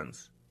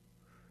girlfriends.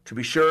 To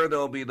be sure, there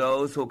will be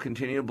those who will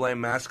continue to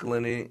blame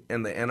masculinity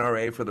and the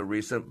NRA for the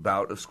recent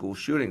bout of school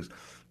shootings.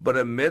 But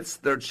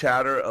amidst their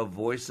chatter of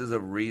voices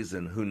of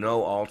reason who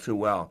know all too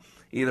well,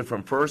 either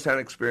from first-hand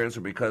experience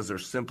or because they're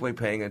simply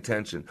paying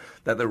attention,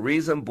 that the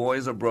reason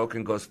boys are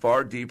broken goes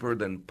far deeper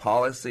than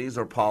policies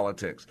or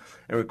politics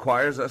and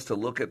requires us to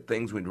look at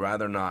things we'd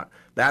rather not.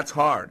 That's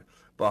hard,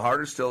 but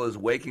harder still is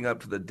waking up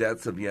to the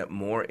deaths of yet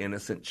more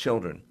innocent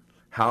children.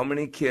 How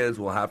many kids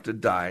will have to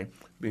die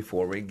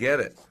before we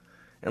get it?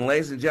 And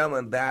ladies and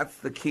gentlemen, that's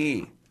the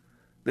key.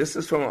 This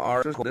is from an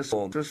article, this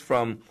is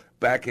from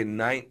back in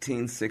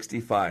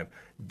 1965.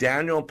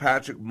 Daniel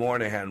Patrick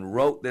Moynihan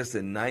wrote this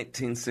in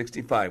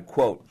 1965,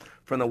 quote,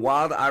 from the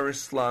wild Irish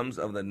slums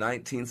of the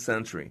 19th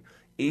century,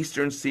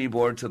 eastern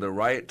seaboard to the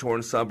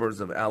riot-torn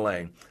suburbs of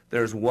L.A.,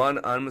 there's one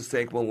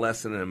unmistakable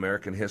lesson in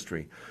American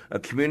history. A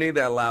community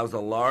that allows a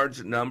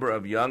large number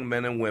of young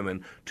men and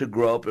women to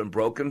grow up in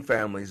broken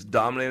families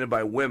dominated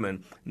by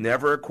women,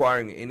 never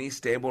acquiring any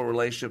stable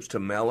relationships to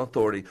male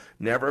authority,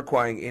 never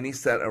acquiring any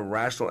set of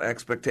rational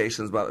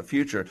expectations about the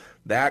future.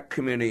 That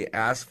community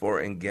asks for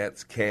and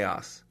gets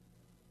chaos.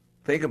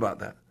 Think about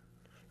that.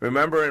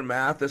 Remember in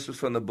math, this was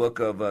from the book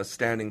of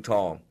Standing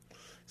Tall. It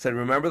said,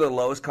 remember the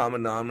lowest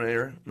common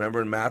denominator?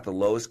 Remember in math, the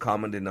lowest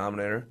common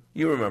denominator?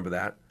 You remember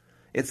that.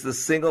 It's the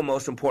single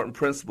most important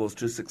principles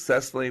to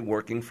successfully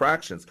working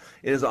fractions.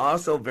 It is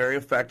also very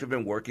effective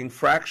in working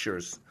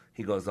fractures,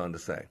 he goes on to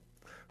say.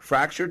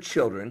 Fractured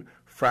children,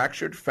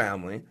 fractured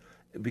family,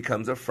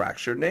 becomes a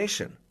fractured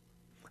nation.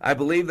 I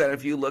believe that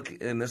if you look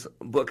in this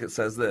book, it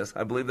says this,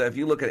 I believe that if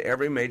you look at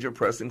every major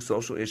pressing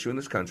social issue in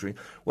this country,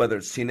 whether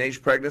it's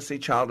teenage pregnancy,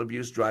 child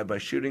abuse, drive-by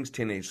shootings,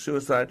 teenage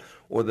suicide,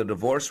 or the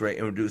divorce rate,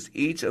 and reduce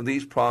each of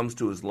these problems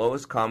to its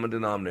lowest common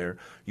denominator,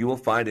 you will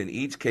find in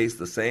each case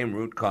the same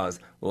root cause,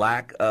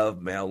 lack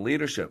of male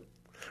leadership.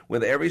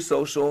 With every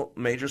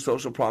major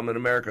social problem in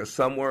America,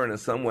 somewhere and in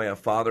some way a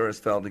father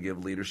has failed to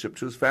give leadership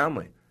to his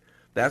family.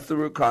 That's the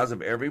root cause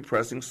of every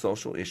pressing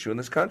social issue in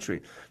this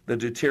country. The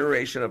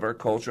deterioration of our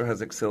culture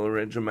has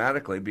accelerated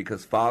dramatically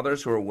because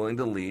fathers who are willing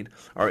to lead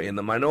are in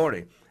the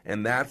minority,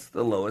 and that's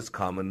the lowest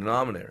common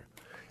denominator.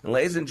 And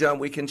ladies and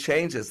gentlemen, we can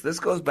change this. This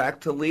goes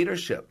back to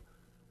leadership.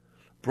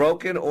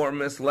 Broken or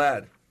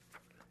misled.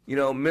 You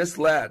know,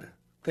 misled,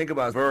 think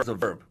about it as a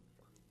verb.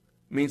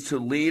 Means to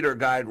lead or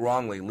guide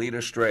wrongly, lead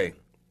astray.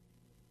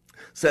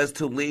 Says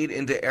to lead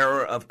into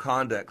error of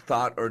conduct,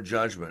 thought, or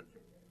judgment.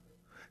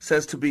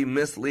 Says to be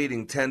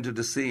misleading, tend to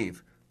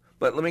deceive.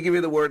 But let me give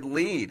you the word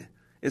lead.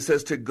 It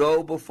says to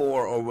go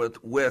before or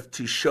with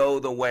to show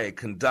the way,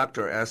 conduct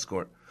or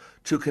escort.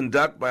 To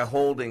conduct by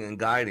holding and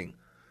guiding.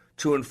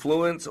 To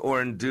influence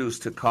or induce,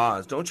 to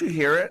cause. Don't you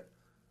hear it?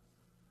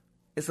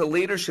 It's a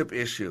leadership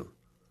issue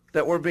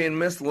that we're being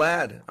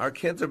misled. Our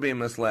kids are being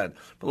misled.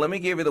 But let me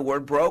give you the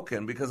word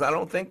broken because I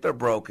don't think they're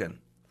broken.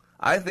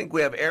 I think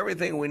we have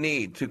everything we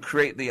need to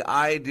create the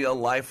ideal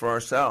life for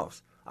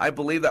ourselves. I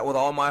believe that with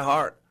all my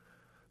heart.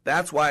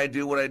 That's why I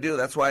do what I do.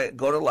 That's why I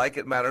go to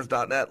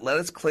likeitmatters.net. Let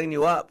us clean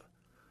you up.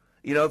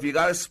 You know, if you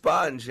got a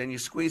sponge and you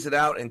squeeze it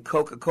out and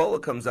Coca-Cola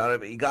comes out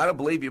of it, you got to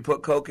believe you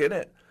put Coke in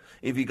it.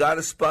 If you got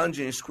a sponge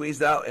and you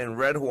squeeze it out and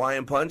Red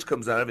Hawaiian Punch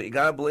comes out of it, you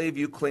got to believe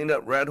you cleaned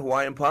up Red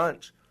Hawaiian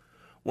Punch.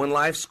 When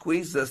life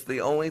squeezes us,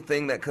 the only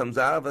thing that comes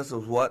out of us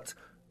is what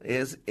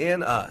is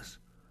in us.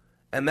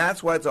 And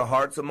that's why it's a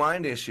hearts and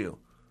mind issue.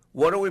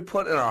 What do we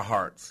put in our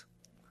hearts?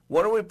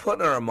 What do we put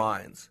in our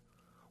minds?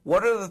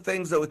 What are the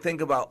things that we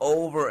think about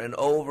over and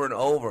over and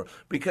over?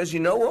 Because you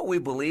know what we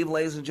believe,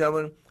 ladies and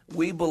gentlemen?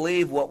 We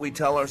believe what we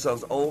tell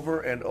ourselves over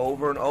and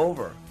over and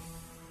over.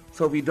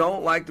 So if you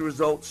don't like the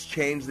results,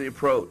 change the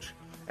approach.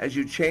 As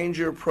you change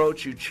your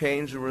approach, you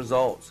change the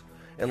results.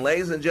 And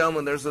ladies and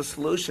gentlemen, there's a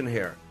solution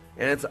here.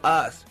 And it's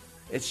us.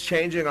 It's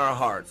changing our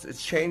hearts.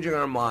 It's changing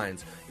our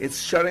minds.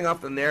 It's shutting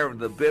off the narrative,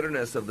 the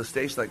bitterness of the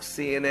stations like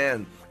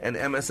CNN and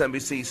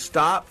MSNBC.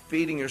 Stop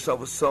feeding yourself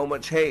with so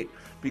much hate.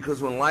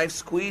 Because when life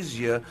squeezes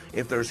you,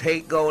 if there's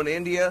hate going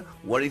into you,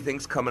 what do you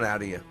think's coming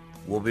out of you?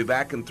 We'll be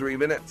back in 3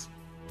 minutes.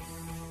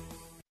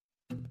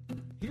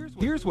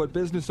 Here's what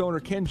business owner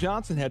Ken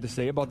Johnson had to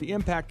say about the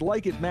impact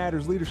Like It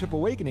Matters Leadership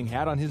Awakening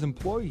had on his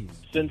employees.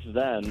 Since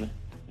then,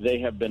 they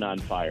have been on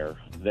fire.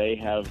 They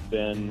have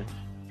been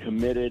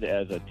committed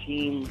as a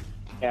team,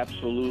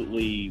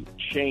 absolutely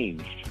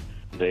changed.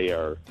 They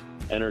are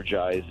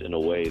energized in a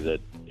way that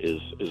is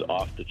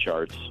off the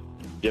charts,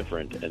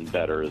 different and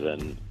better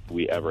than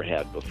we ever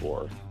had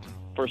before.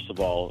 First of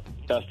all,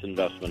 best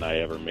investment I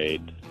ever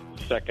made.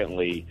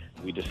 Secondly,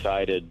 we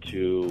decided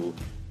to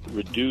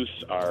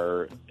reduce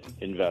our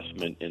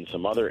investment in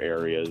some other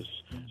areas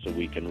so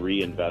we can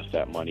reinvest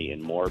that money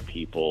in more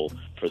people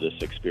for this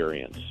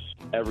experience.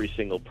 Every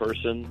single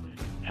person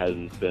has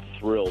been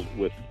thrilled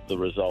with the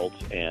results,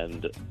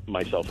 and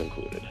myself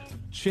included.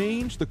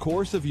 Change the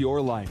course of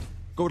your life.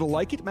 Go to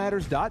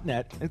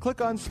likeitmatters.net and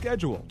click on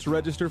Schedule to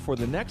register for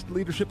the next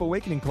Leadership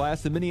Awakening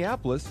class in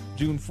Minneapolis,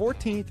 June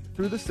 14th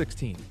through the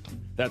 16th.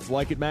 That's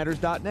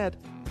likeitmatters.net.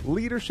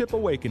 Leadership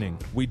Awakening.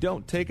 We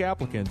don't take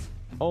applicants,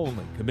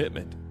 only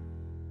commitment.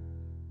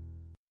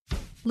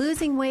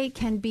 Losing weight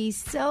can be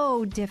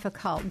so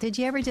difficult. Did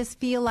you ever just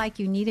feel like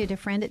you needed a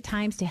friend at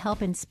times to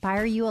help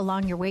inspire you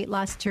along your weight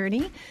loss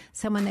journey?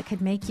 Someone that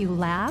could make you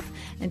laugh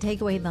and take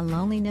away the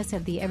loneliness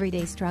of the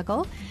everyday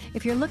struggle?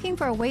 If you're looking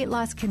for a weight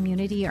loss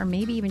community or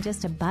maybe even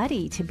just a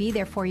buddy to be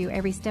there for you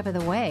every step of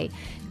the way,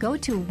 go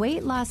to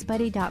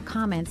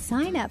weightlossbuddy.com and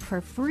sign up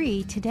for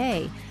free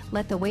today.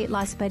 Let the Weight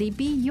Loss Buddy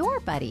be your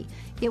buddy.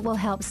 It will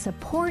help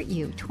support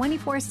you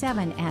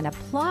 24/7 and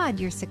applaud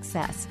your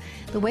success.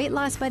 The Weight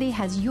Loss Buddy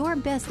has your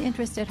best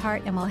interest at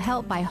heart and will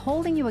help by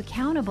holding you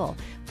accountable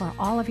for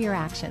all of your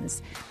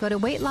actions. Go to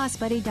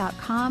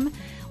weightlossbuddy.com.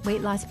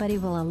 Weight Loss Buddy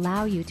will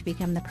allow you to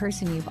become the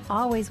person you've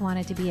always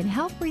wanted to be and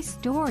help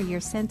restore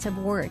your sense of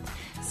worth.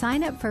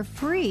 Sign up for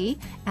free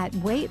at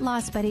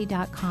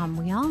weightlossbuddy.com.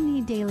 We all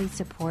need daily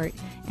support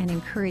and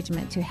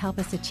encouragement to help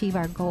us achieve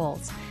our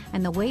goals.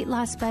 And the Weight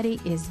Loss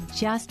Buddy is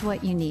just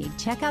what you need.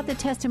 Check out the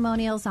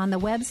testimonials on the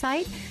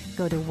website.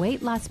 Go to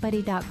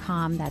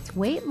weightlossbuddy.com. That's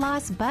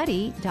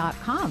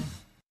weightlossbuddy.com.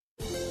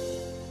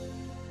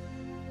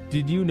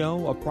 Did you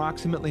know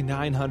approximately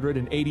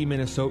 980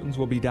 Minnesotans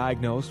will be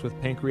diagnosed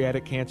with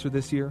pancreatic cancer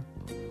this year?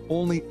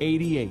 Only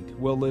 88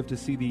 will live to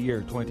see the year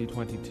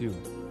 2022.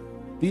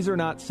 These are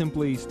not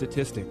simply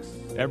statistics.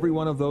 Every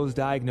one of those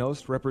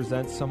diagnosed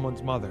represents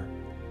someone's mother,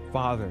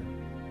 father,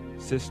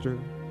 sister,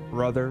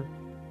 brother,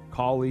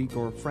 colleague,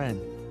 or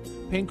friend.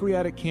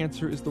 Pancreatic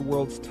cancer is the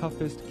world's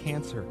toughest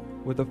cancer,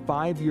 with a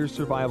 5-year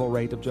survival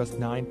rate of just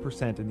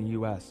 9% in the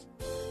U.S.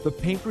 The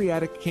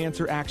Pancreatic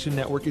Cancer Action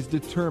Network is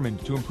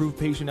determined to improve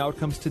patient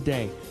outcomes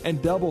today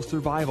and double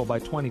survival by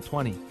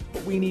 2020.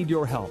 But we need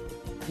your help.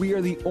 We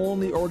are the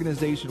only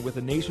organization with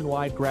a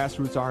nationwide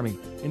grassroots army,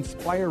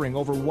 inspiring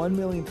over 1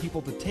 million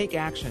people to take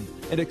action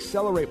and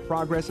accelerate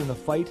progress in the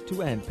fight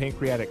to end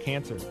pancreatic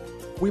cancer.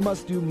 We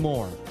must do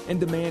more and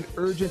demand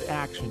urgent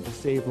action to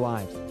save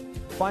lives.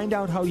 Find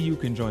out how you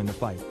can join the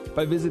fight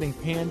by visiting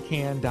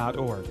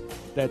pancan.org.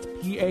 That's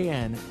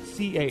PANCAN.org.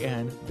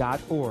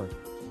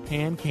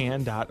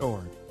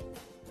 pancan.org.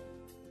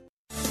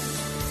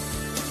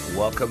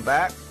 Welcome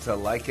back to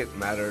Like It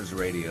Matters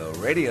Radio.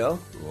 Radio,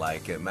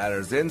 like it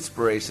matters,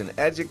 inspiration,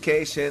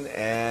 education,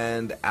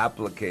 and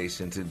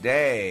application.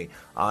 Today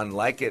on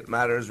Like It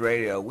Matters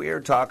Radio, we are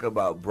talking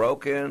about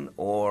broken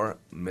or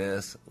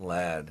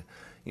misled.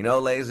 You know,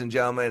 ladies and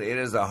gentlemen, it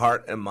is a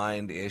heart and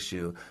mind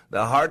issue.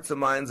 The hearts and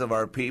minds of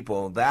our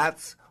people,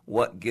 that's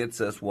what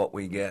gets us what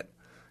we get.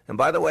 And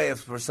by the way,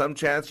 if for some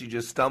chance you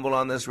just stumbled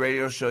on this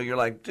radio show, you're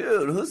like,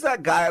 dude, who's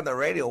that guy on the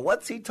radio?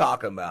 What's he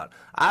talking about?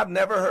 I've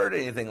never heard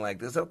anything like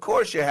this. Of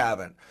course you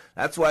haven't.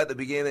 That's why at the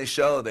beginning of the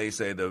show, they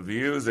say the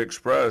views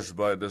expressed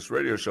by this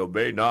radio show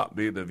may not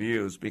be the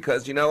views.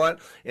 Because you know what?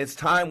 It's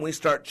time we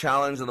start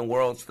challenging the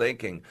world's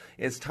thinking.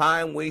 It's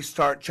time we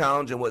start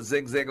challenging what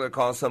Zig Ziglar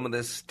calls some of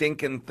this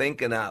stinking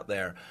thinking out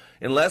there.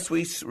 Unless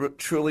we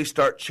truly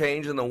start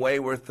changing the way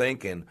we're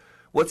thinking.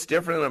 What's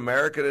different in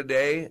America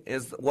today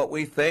is what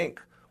we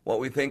think. what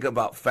we think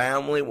about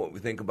family, what we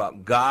think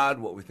about God,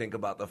 what we think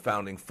about the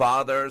founding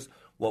fathers,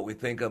 what we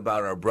think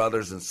about our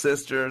brothers and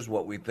sisters,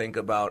 what we think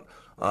about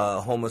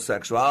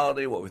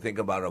homosexuality, what we think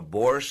about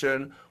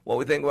abortion, what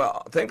we think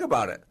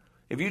about it.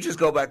 If you just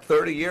go back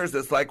 30 years,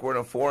 it's like we're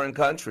in a foreign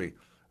country.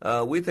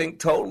 We think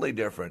totally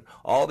different.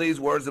 All these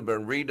words have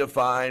been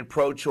redefined,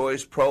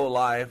 pro-choice,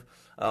 pro-life,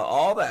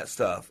 all that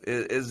stuff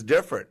is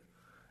different.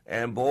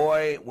 And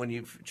boy, when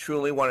you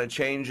truly want to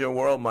change your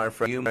world, my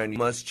friend, you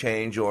must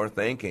change your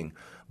thinking.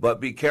 But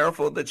be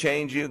careful of the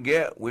change you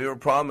get. We were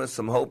promised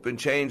some hope and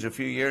change a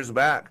few years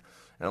back.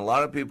 And a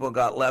lot of people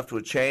got left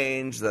with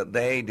change that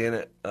they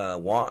didn't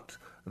want,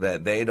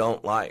 that they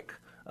don't like,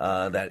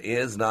 that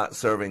is not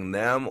serving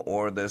them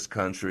or this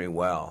country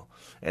well.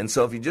 And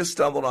so if you just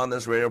stumbled on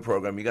this radio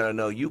program, you got to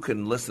know you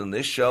can listen to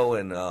this show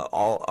and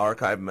all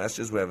archived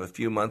messages. We have a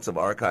few months of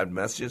archived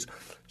messages.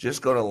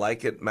 Just go to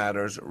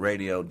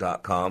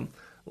likeitmattersradio.com.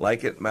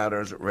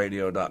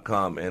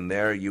 likeitmattersradio.com, and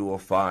there you will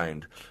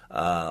find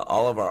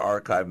all of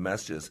our archived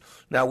messages.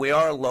 Now, we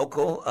are a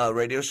local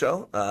radio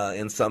show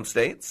in some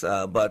states,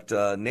 but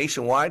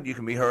nationwide you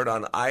can be heard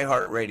on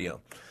iHeartRadio.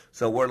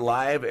 So we're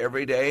live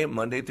every day,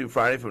 Monday through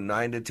Friday from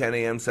 9 to 10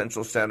 a.m.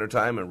 Central Standard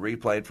Time, and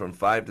replayed from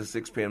 5 to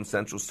 6 p.m.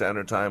 Central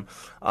Standard Time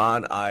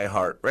on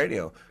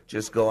iHeartRadio.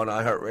 Just go on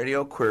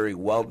iHeartRadio, query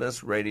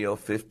Wellness Radio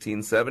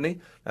 1570.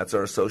 That's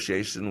our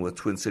association with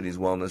Twin Cities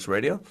Wellness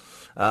Radio.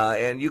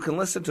 And you can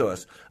listen to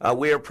us.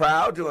 We are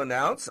proud to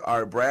announce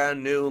our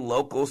brand new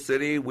local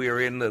city. We are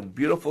in the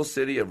beautiful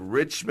city of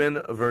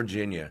Richmond,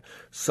 Virginia.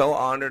 So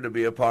honored to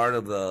be a part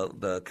of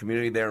the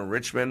community there in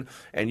Richmond.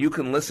 And you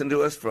can listen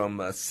to us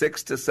from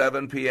 6 to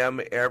 7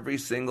 p.m. every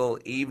single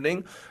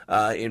evening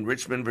in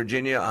Richmond,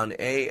 Virginia on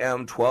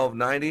AM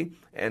 1290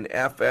 and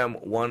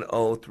FM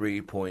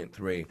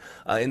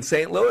 103.3. In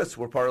St. Louis,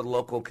 we're part of the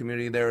local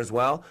community there as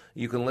well.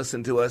 You can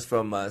listen to us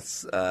from,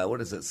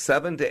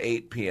 7 to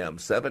 8 p.m.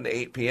 7 to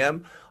 8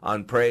 p.m.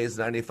 on Praise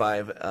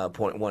 95.1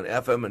 FM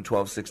and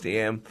 1260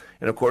 AM.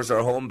 And, of course,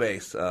 our home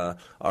base, our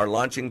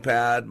launching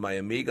pad, my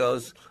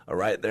amigos, are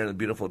right there in the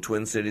beautiful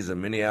Twin Cities of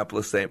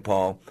Minneapolis, St.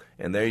 Paul.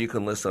 And there you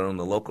can listen on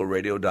the local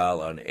radio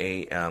dial on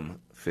AM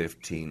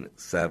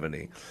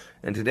 1570.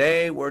 And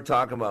today we're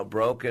talking about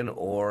broken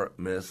or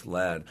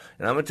misled.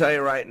 And I'm going to tell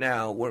you right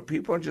now, where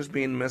people are just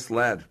being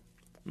misled.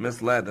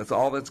 Misled. That's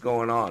all that's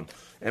going on.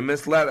 And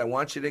misled, I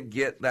want you to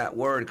get that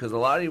word, because a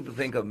lot of people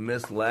think of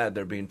misled,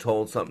 they're being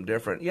told something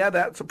different. Yeah,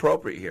 that's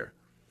appropriate here.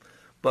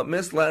 But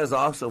misled is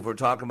also, if we're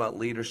talking about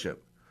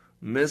leadership,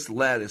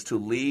 misled is to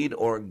lead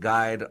or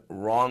guide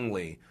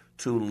wrongly,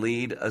 to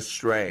lead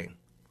astray.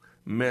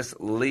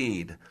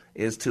 Mislead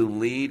is to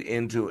lead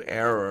into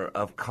error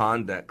of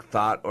conduct,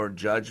 thought, or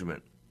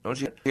judgment. Don't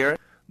you hear it?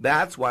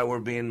 That's why we're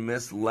being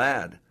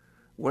misled.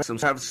 We're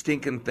sometimes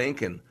stinking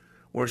thinking.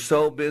 We're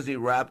so busy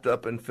wrapped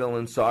up in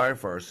feeling sorry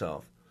for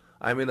ourselves.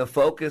 I mean, the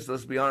focus,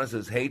 let's be honest,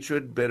 is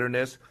hatred,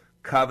 bitterness,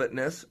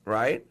 covetousness,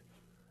 right?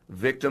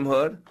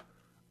 Victimhood.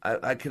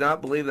 I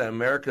cannot believe that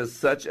America is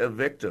such a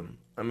victim.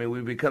 I mean,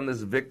 we've become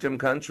this victim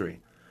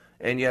country.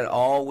 And yet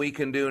all we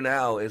can do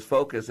now is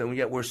focus, and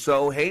yet we're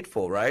so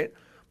hateful, right?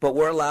 But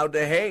we're allowed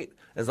to hate,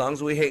 as long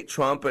as we hate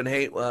Trump and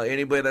hate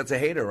anybody that's a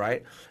hater,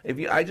 right?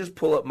 I just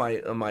pull up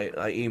my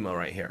email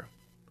right here.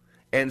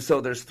 And so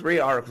there's 3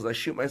 articles. I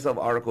shoot myself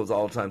articles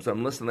all the time, so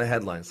I'm listening to the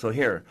headlines. So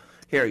here,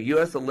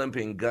 U.S.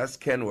 Olympian Gus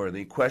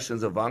Kenworthy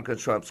questions Ivanka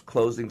Trump's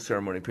closing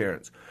ceremony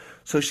appearance.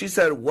 So she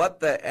said, what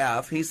the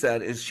F, he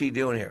said, is she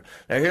doing here?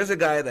 Now, here's a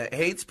guy that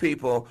hates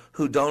people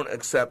who don't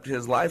accept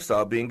his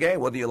lifestyle, being gay.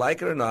 Whether you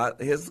like it or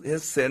not,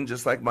 his sin,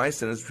 just like my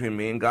sin, is between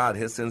me and God.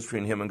 His sin is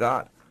between him and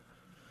God.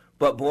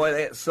 But boy,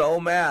 they get so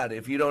mad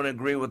if you don't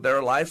agree with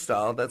their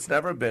lifestyle. That's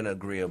never been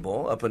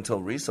agreeable up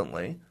until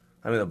recently.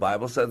 I mean, the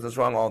Bible says it's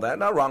wrong, all that.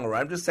 Not wrong or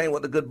right. I'm just saying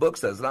what the good book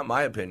says. It's not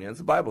my opinion. It's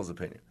the Bible's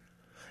opinion.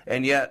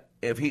 And yet,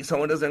 if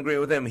someone doesn't agree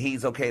with him,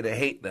 he's okay to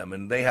hate them,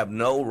 and they have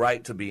no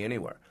right to be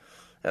anywhere.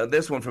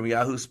 This one from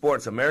Yahoo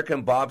Sports.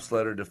 American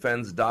bobsledder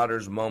defends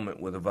daughter's moment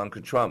with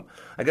Ivanka Trump.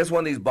 I guess one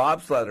of these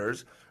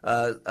bobsledders,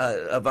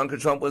 Ivanka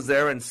Trump was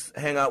there and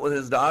hang out with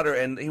his daughter,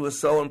 and he was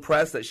so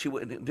impressed that she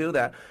would do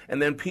that.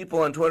 And then people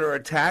on Twitter are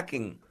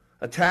attacking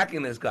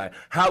this guy.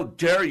 How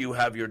dare you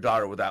have your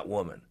daughter with that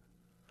woman?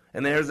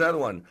 And then here's another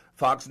one.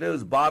 Fox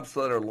News,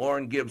 bobsledder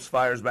Lauren Gibbs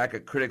fires back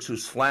at critics who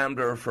slammed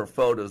her for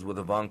photos with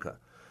Ivanka.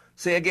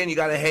 See, again, you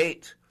got to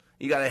hate.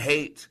 You got to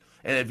hate.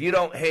 And if you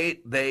don't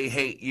hate, they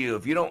hate you.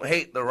 If you don't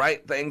hate the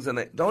right things,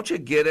 don't you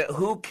get it?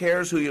 Who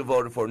cares who you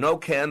voted for? No,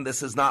 Ken,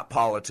 this is not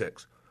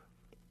politics.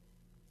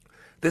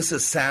 This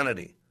is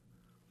sanity.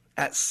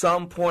 At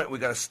some point, we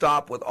got to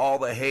stop with all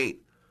the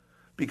hate.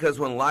 Because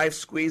when life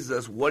squeezes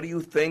us, what do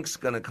you think's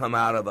going to come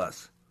out of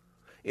us?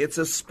 It's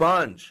a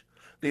sponge.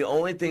 The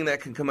only thing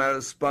that can come out of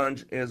the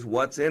sponge is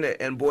what's in it.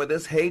 And boy,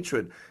 this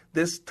hatred,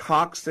 this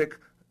toxic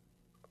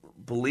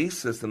belief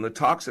system, the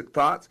toxic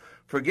thoughts,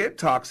 forget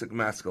toxic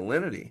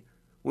masculinity.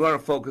 We want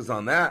to focus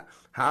on that.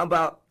 How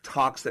about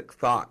toxic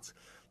thoughts?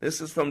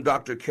 This is from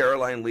Dr.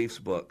 Caroline Leaf's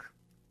book.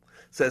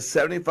 says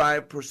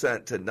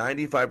 75% to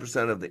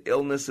 95% of the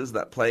illnesses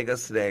that plague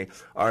us today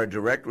are a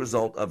direct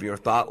result of your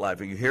thought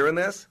life. Are you hearing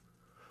this?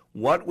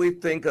 What we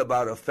think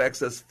about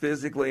affects us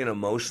physically and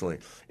emotionally.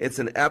 It's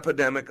an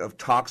epidemic of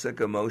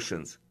toxic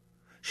emotions.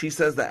 She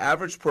says the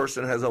average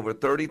person has over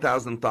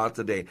 30,000 thoughts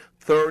a day.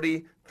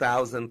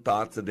 30,000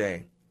 thoughts a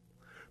day.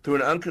 Through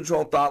an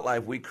uncontrolled thought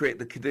life, we create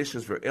the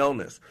conditions for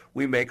illness.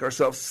 We make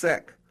ourselves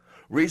sick.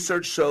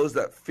 Research shows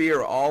that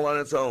fear all on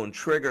its own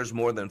triggers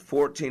more than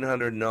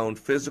 1,400 known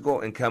physical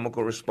and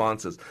chemical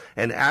responses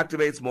and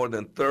activates more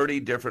than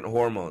 30 different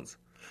hormones.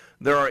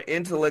 There are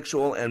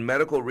intellectual and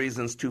medical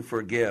reasons to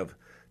forgive.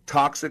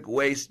 Toxic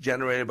waste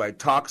generated by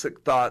toxic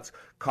thoughts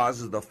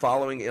causes the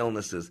following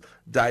illnesses: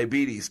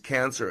 diabetes,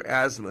 cancer,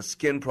 asthma,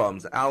 skin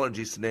problems,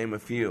 allergies, to name a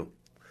few.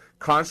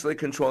 Constantly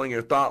controlling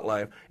your thought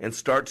life and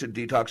start to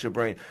detox your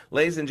brain.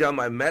 Ladies and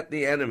gentlemen, I met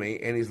the enemy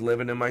and he's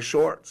living in my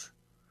shorts.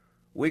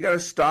 We got to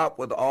stop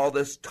with all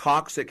this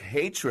toxic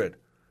hatred.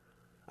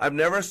 I've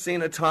never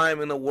seen a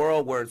time in the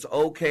world where it's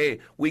okay.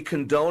 We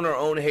condone our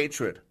own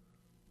hatred,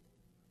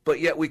 but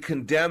yet we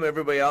condemn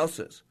everybody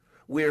else's.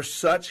 We are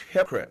such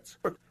hypocrites.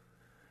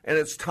 And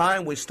it's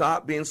time we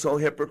stop being so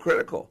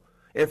hypocritical.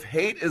 If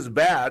hate is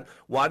bad,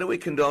 why do we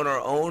condone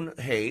our own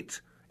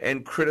hate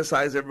and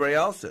criticize everybody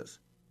else's?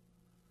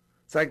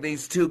 It's like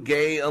these two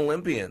gay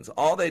Olympians.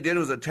 All they did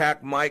was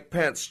attack Mike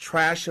Pence,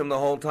 trash him the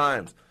whole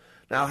time.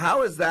 Now,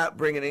 how is that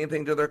bringing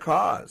anything to their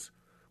cause?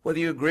 Whether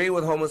you agree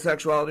with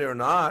homosexuality or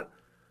not,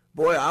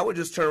 boy, I would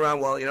just turn around,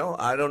 well,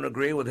 I don't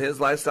agree with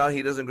his lifestyle.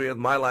 He doesn't agree with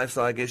my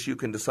lifestyle. I guess you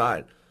can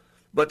decide.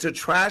 But to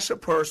trash a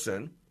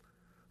person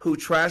who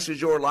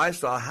trashes your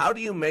lifestyle, how do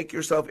you make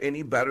yourself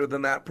any better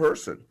than that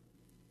person?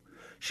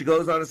 She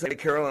goes on to say,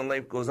 Carolyn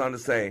Leaf goes on to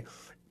say,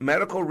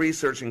 medical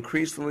research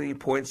increasingly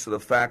points to the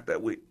fact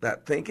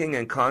that thinking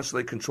and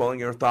constantly controlling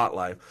your thought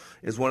life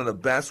is one of the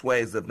best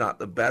ways, if not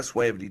the best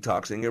way, of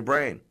detoxing your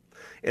brain.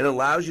 It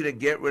allows you to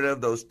get rid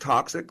of those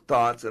toxic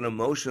thoughts and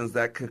emotions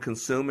that can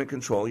consume and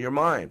control your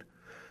mind.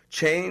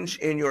 Change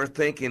in your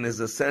thinking is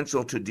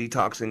essential to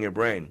detoxing your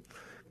brain.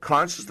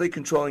 Consciously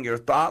controlling your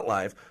thought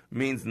life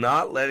means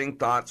not letting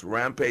thoughts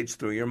rampage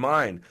through your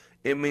mind.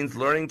 It means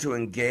learning to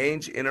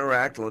engage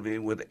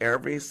interactively with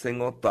every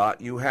single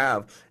thought you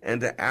have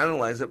and to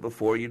analyze it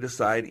before you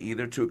decide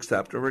either to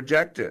accept or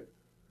reject it.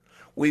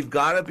 We've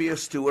got to be a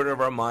steward of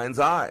our mind's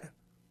eye.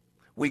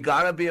 We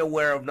got to be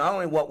aware of not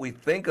only what we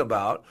think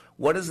about,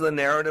 what is the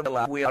narrative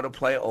we ought to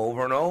play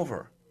over and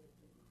over,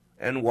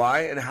 and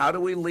why, and how do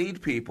we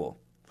lead people,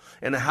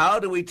 and how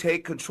do we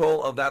take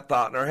control of that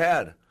thought in our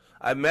head.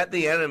 I met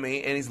the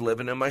enemy and he's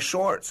living in my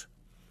shorts.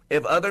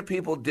 If other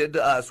people did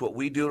to us what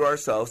we do to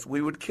ourselves,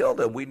 we would kill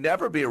them. We'd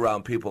never be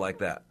around people like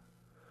that.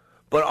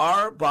 But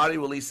our body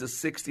releases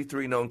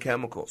 63 known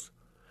chemicals.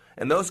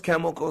 And those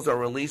chemicals are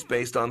released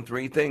based on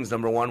three things.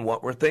 Number one,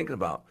 what we're thinking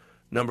about.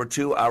 Number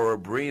two, our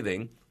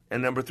breathing.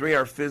 And number three,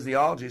 our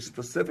physiology,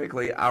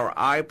 specifically our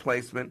eye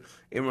placement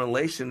in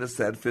relation to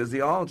said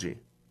physiology.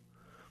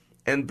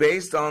 And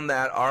based on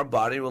that, our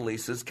body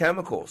releases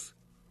chemicals.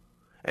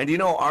 And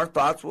our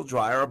thoughts will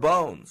dry our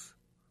bones.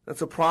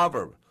 That's a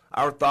proverb.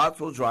 Our thoughts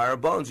will dry our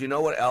bones. You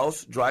know what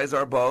else dries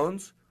our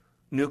bones?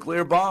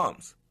 Nuclear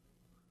bombs.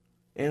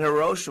 In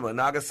Hiroshima,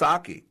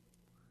 Nagasaki,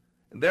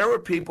 there were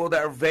people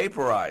that were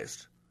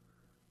vaporized.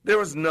 There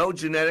was no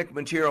genetic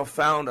material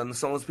found on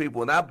some of those people.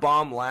 When that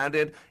bomb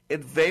landed,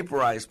 it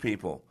vaporized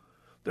people.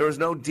 There was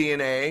no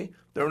DNA.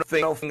 There were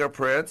no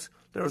fingerprints.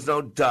 There was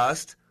no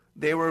dust.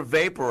 They were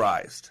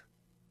vaporized.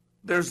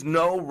 There's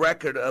no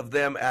record of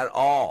them at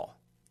all.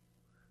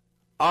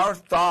 Our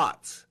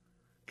thoughts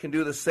can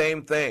do the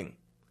same thing.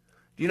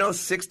 Do you know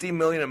 60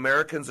 million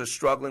Americans are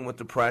struggling with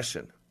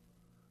depression?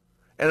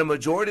 And a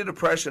majority of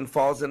depression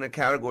falls in a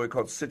category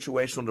called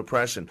situational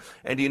depression.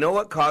 And do you know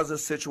what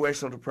causes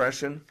situational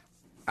depression?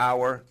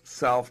 Our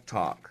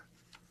self-talk.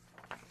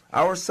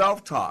 Our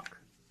self-talk.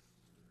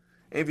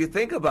 And if you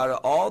think about it,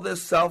 all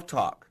this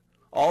self-talk,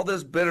 all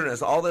this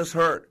bitterness, all this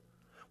hurt,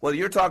 whether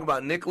you're talking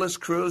about Nicholas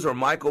Cruz or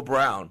Michael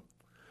Brown,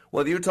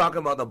 whether you're talking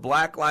about the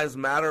Black Lives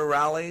Matter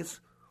rallies,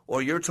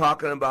 or you're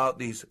talking about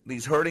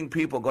these hurting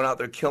people going out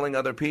there killing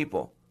other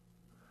people,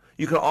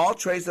 you can all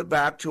trace it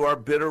back to our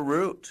bitter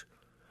root.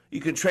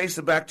 You can trace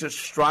it back to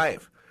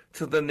strife,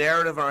 to the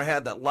narrative in our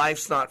head that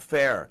life's not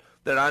fair,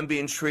 that I'm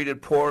being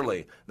treated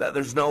poorly, that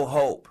there's no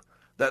hope,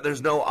 that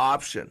there's no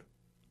option.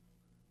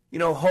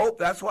 Hope,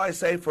 that's why I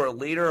say for a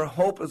leader,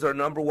 hope is our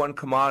number one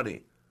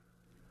commodity.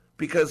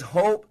 Because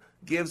hope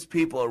gives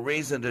people a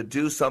reason to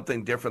do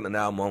something different than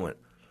now moment.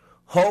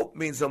 Hope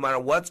means no matter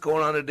what's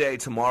going on today,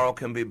 tomorrow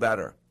can be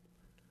better.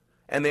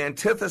 And the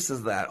antithesis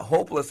of that,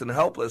 hopeless and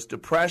helpless,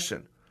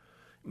 depression,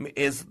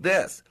 is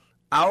this.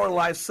 Our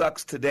life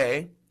sucks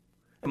today.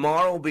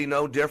 Tomorrow will be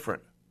no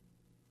different.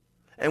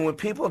 And when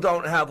people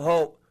don't have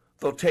hope,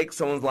 they'll take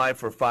someone's life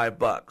for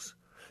 $5.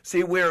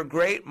 See, we're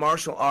great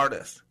martial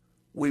artists.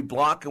 We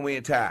block and we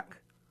attack.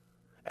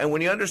 And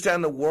when you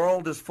understand the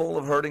world is full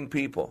of hurting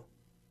people,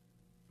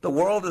 the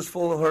world is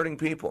full of hurting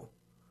people.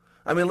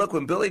 I mean, look,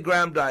 when Billy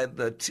Graham died,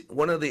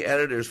 one of the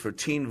editors for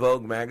Teen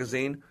Vogue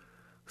magazine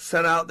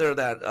sent out there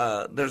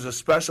that there's a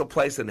special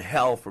place in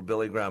hell for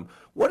Billy Graham.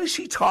 What is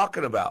she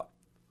talking about?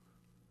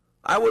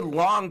 I would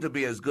long to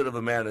be as good of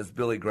a man as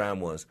Billy Graham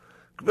was.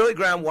 Billy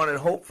Graham wanted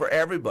hope for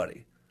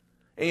everybody.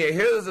 And yet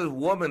here's this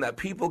woman that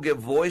people give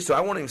voice to.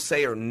 I won't even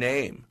say her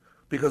name,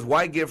 because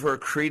why give her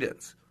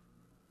credence?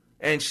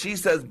 And she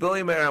says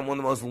Billy Graham, one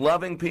of the most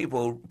loving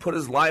people, put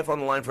his life on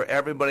the line for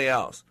everybody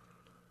else.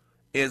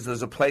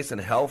 There's a place in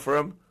hell for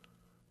him?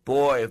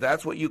 Boy, if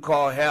that's what you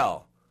call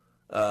hell,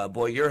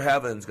 boy, your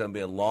heaven's going to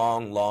be a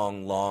long,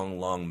 long, long,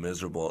 long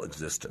miserable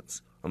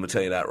existence. I'm going to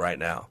tell you that right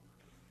now.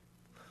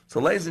 So,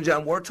 ladies and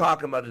gentlemen, we're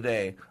talking about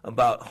today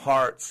about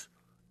hearts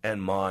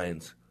and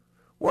minds.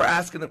 We're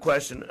asking the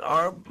question,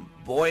 are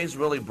boys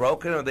really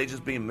broken, or are they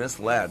just being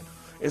misled?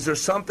 Is there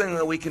something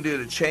that we can do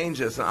to change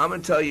this? And I'm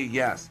going to tell you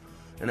yes.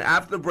 And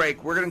after the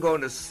break, we're going to go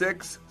into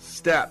 6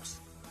 steps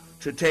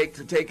to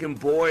taking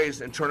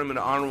boys and turn them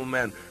into honorable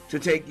men, to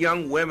take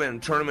young women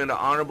and turn them into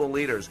honorable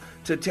leaders,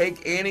 to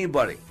take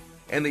anybody.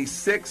 And these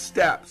 6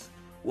 steps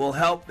will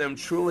help them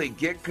truly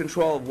get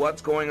control of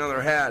what's going on in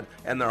their head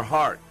and their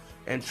heart,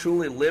 and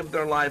truly live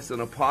their lives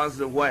in a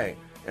positive way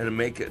and to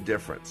make a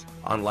difference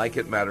on Like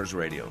It Matters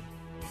Radio.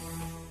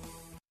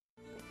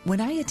 When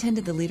I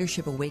attended the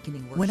Leadership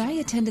Awakening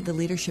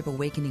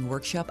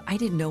workshop, I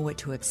didn't know what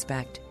to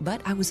expect,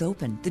 but I was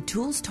open. The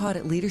tools taught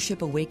at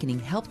Leadership Awakening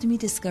helped me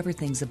discover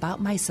things about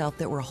myself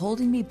that were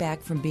holding me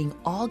back from being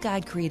all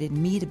God created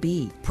me to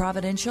be.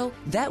 Providential,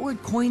 that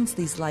word coins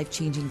these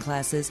life-changing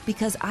classes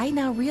because I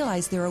now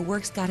realize there are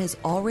works God has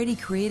already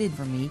created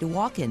for me to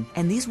walk in,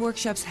 and these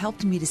workshops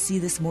helped me to see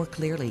this more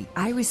clearly.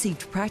 I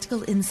received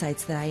practical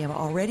insights that I am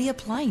already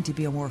applying to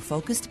be a more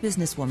focused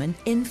businesswoman,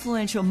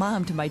 influential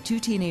mom to my 2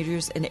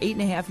 teenagers, an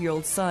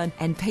 8.5-year-old son,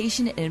 and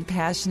patient and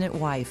passionate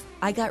wife.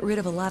 I got rid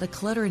of a lot of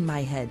clutter in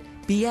my head.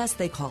 BS,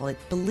 they call it,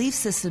 belief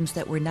systems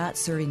that were not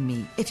serving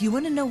me. If you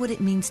want to know what it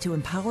means to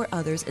empower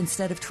others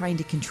instead of trying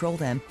to control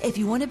them, if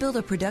you want to build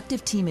a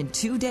productive team in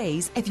 2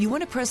 days, if you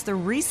want to press the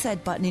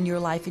reset button in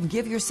your life and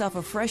give yourself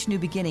a fresh new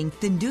beginning,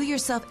 then do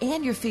yourself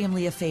and your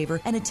family a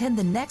favor and attend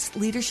the next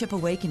Leadership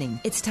Awakening.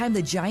 It's time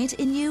the giant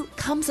in you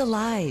comes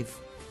alive.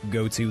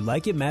 Go to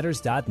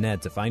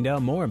likeitmatters.net to find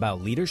out more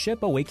about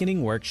Leadership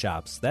Awakening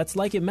workshops. That's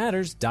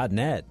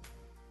likeitmatters.net.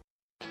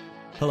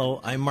 Hello,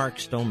 I'm Mark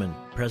Stoneman,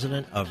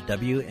 president of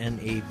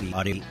WNAV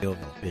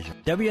Audiovisual.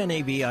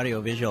 WNAV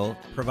Audiovisual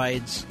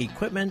provides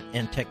equipment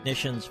and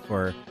technicians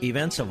for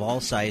events of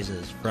all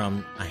sizes,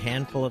 from a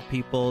handful of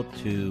people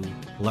to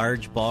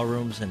large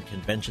ballrooms and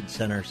convention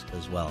centers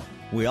as well.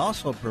 We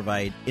also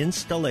provide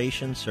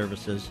installation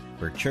services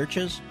for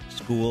churches,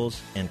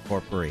 schools, and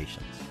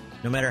corporations.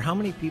 No matter how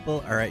many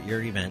people are at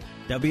your event,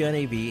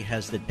 WNAV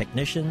has the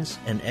technicians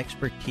and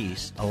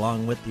expertise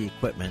along with the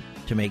equipment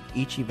to make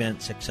each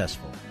event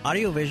successful.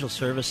 Audiovisual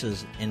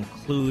services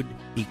include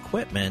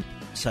equipment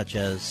such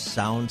as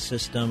sound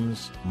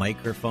systems,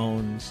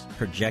 microphones,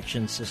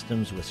 projection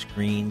systems with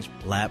screens,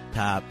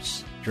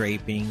 laptops,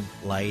 draping,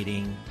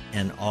 lighting,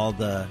 and all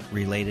the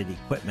related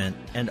equipment,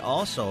 and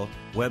also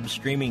web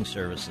streaming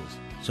services,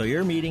 so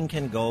your meeting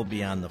can go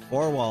beyond the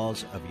 4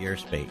 walls of your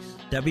space.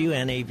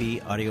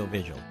 WNAV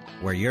Audiovisual,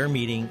 where your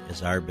meeting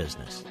is our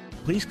business.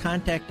 Please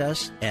contact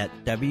us at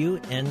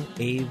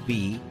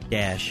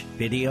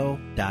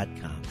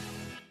wnav-video.com.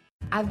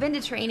 I've been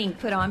to training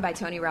put on by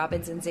Tony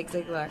Robbins and Zig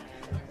Ziglar,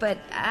 but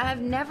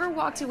I've never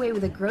walked away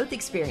with a growth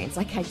experience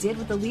like I did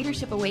with the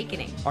Leadership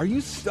Awakening. Are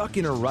you stuck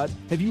in a rut?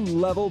 Have you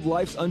leveled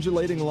life's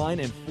undulating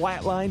line and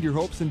flatlined your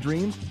hopes and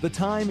dreams? The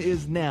time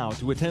is now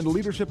to attend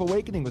Leadership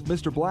Awakening with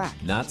Mr. Black.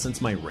 Not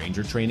since my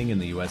Ranger training in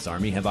the U.S.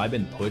 Army have I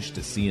been pushed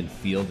to see and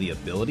feel the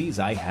abilities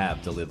I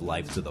have to live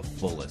life to the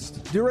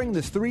fullest. During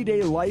this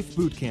 3-day life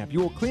boot camp, you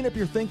will clean up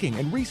your thinking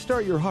and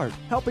restart your heart,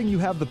 helping you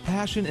have the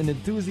passion and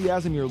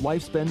enthusiasm your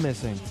life's been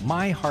missing.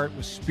 My heart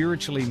was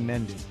spiritually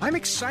mended. I'm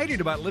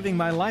excited about living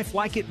my life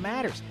like it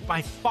matters.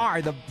 By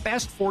far the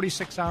best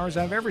 46 hours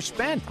I've ever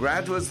spent.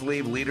 Graduates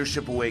leave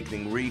Leadership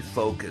Awakening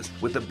refocused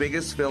with the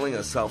biggest feeling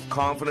of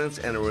self-confidence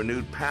and a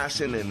renewed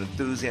passion and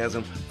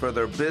enthusiasm for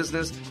their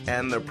business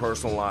and their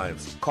personal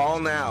lives. Call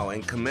now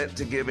and commit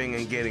to giving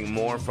and getting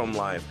more from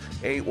life.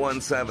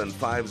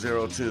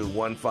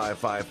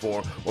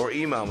 817-502-1554 or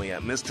email me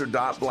at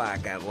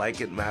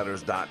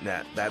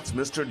mr.black@likeitmatters.net. That's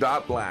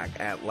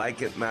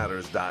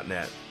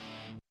mr.black@likeitmatters.net.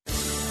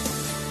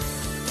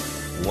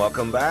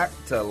 Welcome back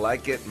to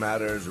Like It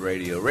Matters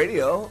Radio.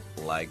 Radio,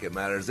 like it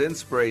matters,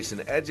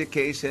 inspiration,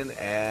 education,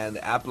 and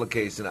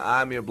application.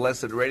 I'm your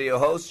blessed radio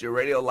host, your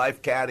radio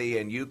life caddy,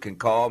 and you can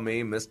call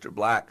me Mr.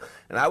 Black.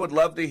 And I would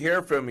love to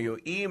hear from you.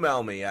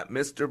 Email me at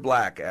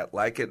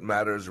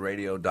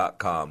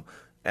mrblack@likeitmattersradio.com.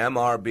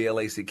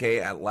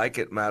 MRBLACK at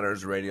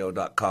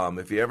likeitmattersradio.com.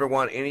 If you ever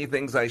want any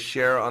things I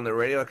share on the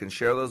radio, I can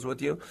share those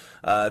with you.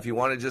 If you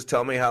want to just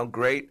tell me how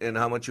great and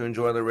how much you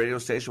enjoy the radio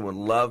station, would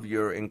love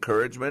your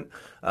encouragement.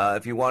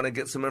 If you want to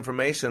get some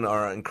information,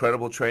 our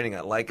incredible training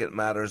at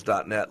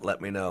likeitmatters.net,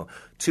 let me know.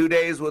 2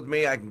 days with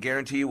me, I can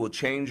guarantee you, will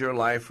change your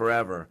life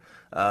forever.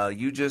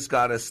 You just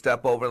got to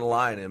step over the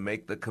line and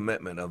make the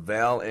commitment.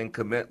 Avail and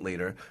commit,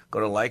 leader. Go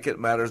to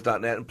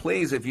likeitmatters.net. And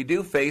please, if you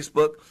do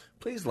Facebook,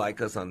 please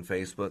like us on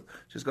Facebook.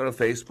 Just go to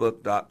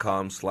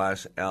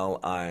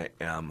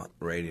facebook.com/LIM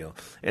radio.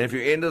 And if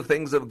you're into the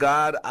things of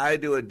God, I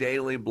do a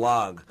daily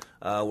blog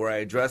where I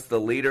address the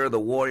leader, the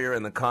warrior,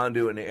 and the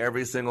conduit in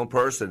every single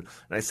person.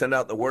 And I send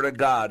out the Word of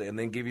God and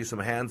then give you some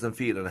hands and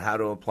feet on how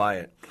to apply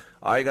it.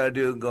 All you got to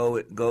do,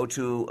 go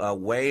to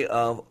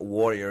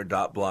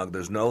wayofwarrior.blog.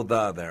 There's no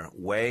the there.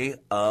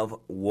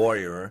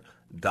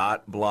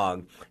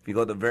 Wayofwarrior.blog. If you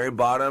go to the very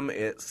bottom,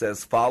 it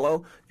says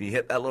follow. If you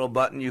hit that little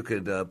button, you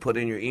could put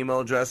in your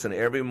email address, and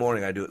every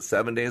morning, I do it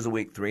 7 days a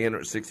week,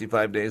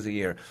 365 days a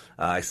year.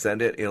 I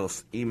send it, it'll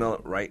email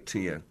it right to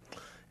you.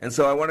 And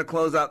so I want to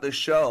close out this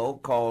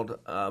show called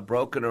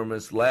Broken or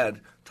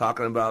Misled,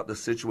 talking about the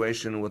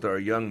situation with our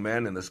young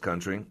men in this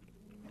country.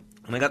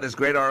 And I got this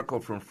great article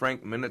from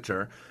Frank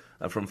Miniter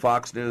from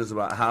Fox News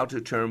about how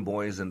to turn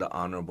boys into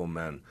honorable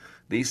men.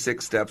 These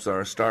 6 steps are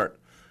a start.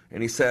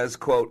 And he says,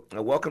 quote,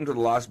 "Welcome to the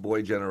lost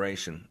boy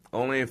generation.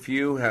 Only a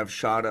few have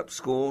shot up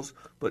schools,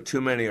 but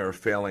too many are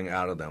failing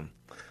out of them.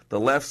 The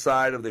left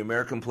side of the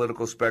American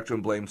political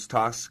spectrum blames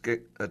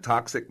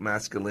toxic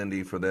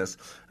masculinity for this,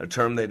 a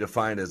term they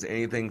defined as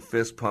anything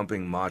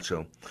fist-pumping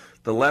macho.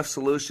 The left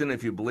solution,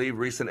 if you believe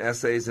recent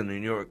essays in the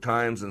New York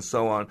Times and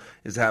so on,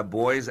 is to have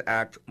boys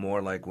act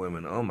more like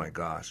women." Oh my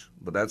gosh.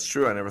 But that's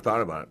true. I never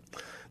thought about it.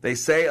 They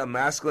say a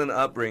masculine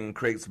upbringing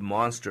creates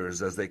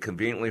monsters, as they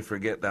conveniently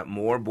forget that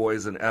more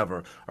boys than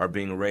ever are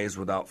being raised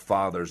without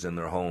fathers in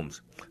their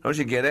homes. Don't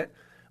you get it?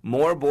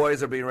 More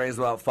boys are being raised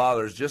without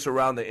fathers just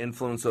around the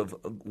influence of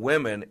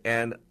women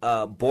and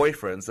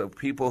boyfriends of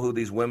people who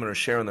these women are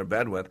sharing their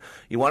bed with.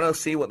 You want to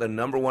see what the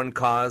number one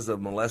cause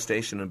of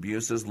molestation and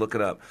abuse is? Look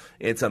it up.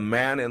 It's a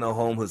man in the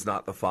home who's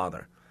not the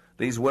father.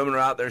 These women are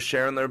out there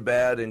sharing their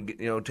bed and,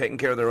 taking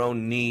care of their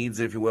own needs,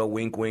 if you will,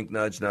 wink, wink,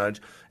 nudge,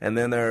 nudge. And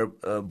then their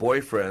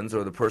boyfriends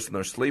or the person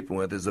they're sleeping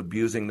with is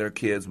abusing their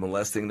kids,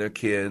 molesting their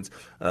kids.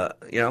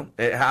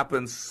 It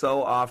happens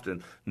so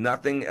often.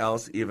 Nothing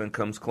else even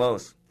comes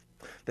close.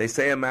 They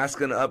say a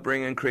masculine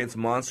upbringing creates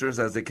monsters,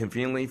 as they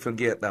conveniently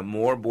forget that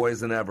more boys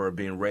than ever are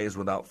being raised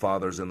without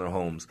fathers in their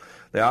homes.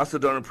 They also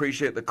don't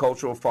appreciate the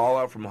cultural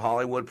fallout from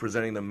Hollywood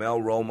presenting the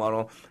male role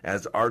model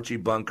as Archie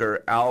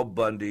Bunker, Al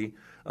Bundy,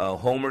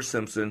 Homer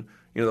Simpson,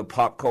 the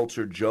pop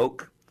culture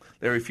joke.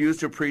 They refuse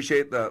to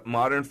appreciate that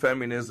modern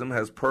feminism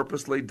has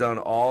purposely done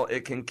all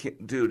it can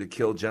do to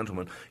kill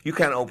gentlemen. You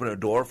can't open a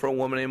door for a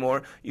woman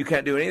anymore. You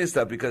can't do any of this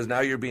stuff because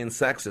now you're being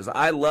sexist.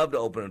 I love to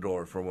open a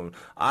door for a woman.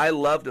 I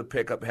love to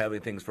pick up heavy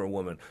things for a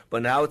woman.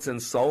 But now it's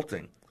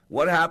insulting.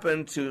 What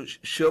happened to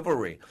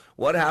chivalry?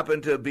 What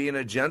happened to being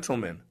a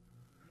gentleman?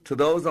 To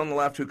those on the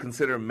left who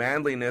consider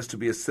manliness to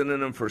be a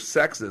synonym for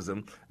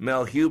sexism,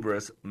 male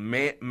hubris,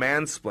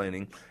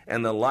 mansplaining,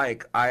 and the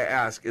like, I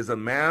ask, is a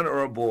man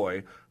or a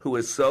boy who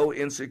is so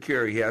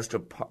insecure he has to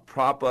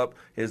prop up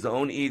his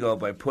own ego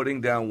by putting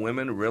down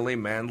women really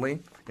manly?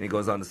 And he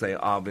goes on to say,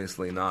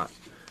 obviously not.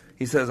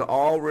 He says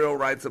all real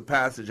rites of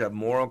passage have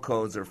moral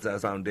codes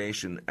as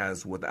foundation,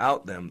 as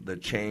without them, the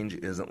change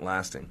isn't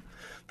lasting.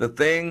 The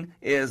thing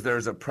is,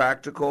 there's a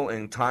practical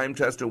and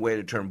time-tested way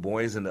to turn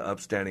boys into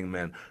upstanding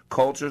men.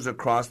 Cultures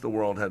across the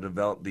world have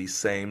developed these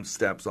same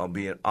steps,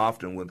 albeit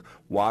often with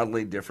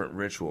wildly different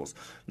rituals.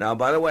 Now,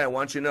 by the way, I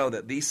want you to know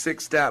that these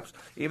 6 steps,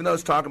 even though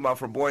it's talking about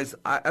for boys,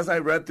 as I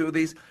read through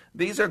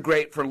these are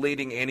great for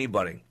leading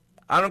anybody.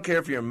 I don't care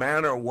if you're a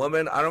man or a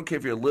woman. I don't care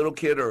if you're a little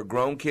kid or a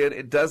grown kid.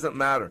 It doesn't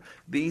matter.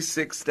 These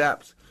 6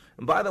 steps.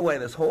 And by the way,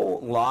 this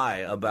whole lie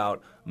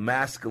about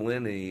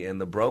masculinity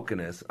and the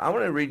brokenness, I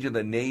want to read you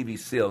the Navy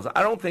SEALs.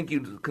 I don't think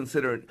you'd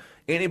consider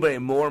anybody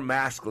more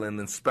masculine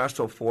than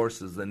Special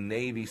Forces, the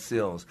Navy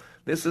SEALs.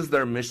 This is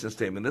their mission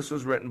statement. This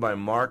was written by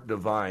Mark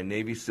Devine,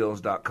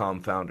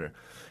 NavySeals.com founder.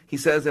 He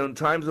says, in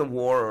times of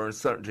war or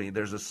uncertainty,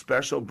 there's a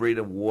special breed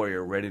of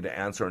warrior ready to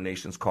answer our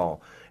nation's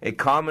call, a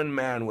common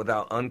man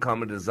without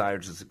uncommon desire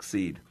to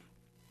succeed.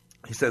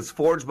 He says,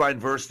 forged by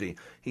adversity,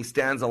 he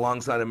stands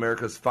alongside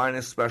America's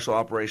finest special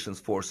operations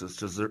forces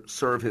to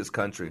serve his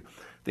country,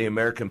 the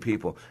American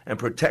people, and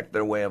protect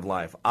their way of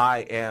life. I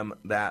am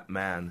that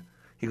man.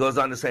 He goes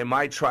on to say,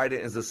 my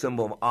trident is a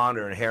symbol of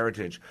honor and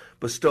heritage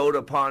bestowed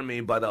upon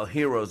me by the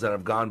heroes that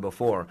have gone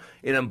before.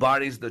 It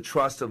embodies the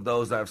trust of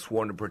those I have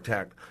sworn to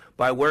protect.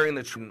 By wearing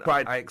the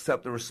trident, I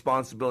accept the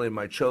responsibility of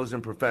my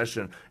chosen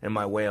profession and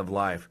my way of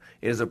life.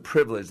 It is a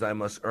privilege that I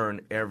must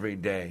earn every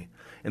day.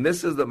 And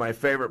this is my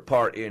favorite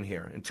part in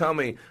here. And tell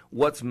me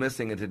what's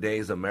missing in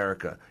today's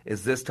America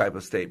is this type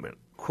of statement.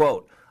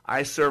 Quote,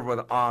 I serve with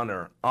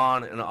honor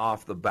on and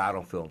off the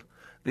battlefield.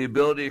 The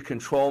ability to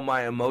control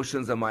my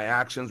emotions and my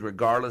actions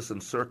regardless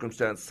of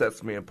circumstance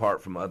sets me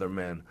apart from other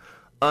men.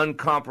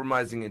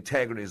 Uncompromising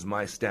integrity is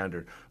my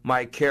standard.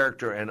 My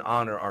character and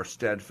honor are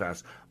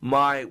steadfast.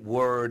 My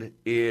word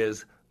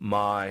is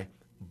my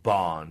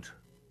bond.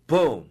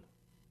 Boom.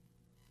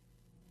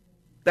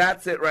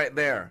 That's it right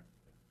there.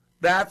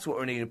 That's what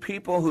we're needing.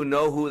 People who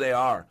know who they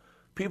are.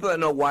 People that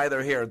know why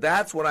they're here.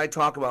 That's what I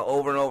talk about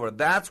over and over.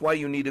 That's why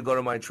you need to go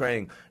to my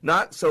training.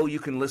 Not so you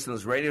can listen to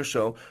this radio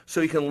show,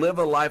 so you can live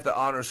a life that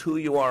honors who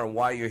you are and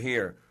why you're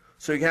here.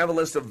 So you can have a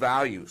list of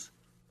values.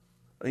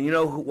 And you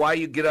know why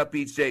you get up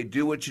each day,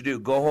 do what you do,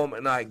 go home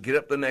at night, get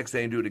up the next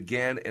day and do it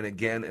again and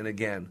again and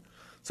again.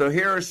 So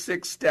here are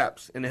 6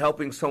 steps in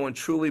helping someone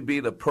truly be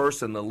the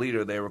person, the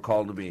leader they were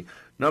called to be.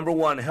 Number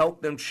 1,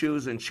 help them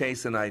choose and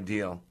chase an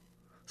ideal.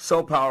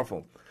 So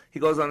powerful. He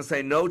goes on to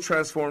say, no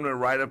transformative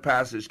rite of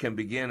passage can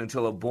begin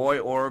until a boy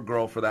or a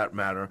girl, for that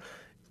matter,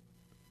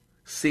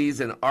 sees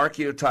an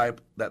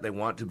archetype that they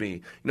want to be.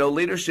 You know,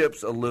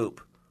 leadership's a loop.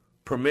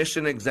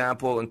 Permission,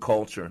 example, and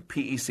culture.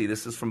 PEC.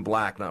 This is from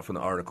Black, not from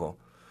the article.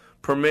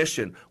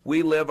 Permission.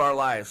 We live our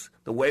lives.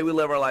 The way we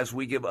live our lives,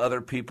 we give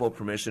other people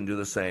permission to do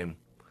the same.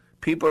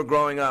 People are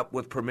growing up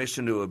with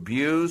permission to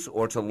abuse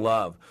or to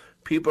love.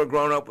 People are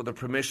growing up with the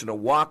permission to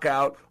walk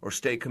out or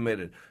stay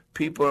committed.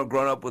 People are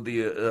growing up with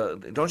the,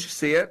 don't you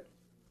see it?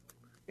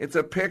 It's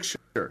a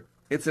picture.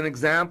 It's an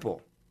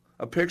example.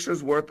 A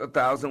picture's worth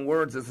 1,000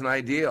 words. It's an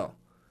ideal.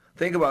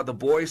 Think about the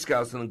Boy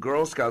Scouts and the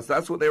Girl Scouts.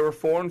 That's what they were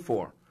formed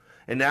for.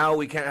 And now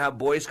we can't have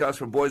Boy Scouts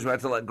for boys. We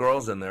have to let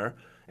girls in there.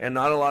 And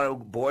not a lot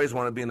of boys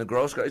want to be in the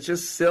Girl Scouts. It's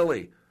just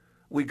silly.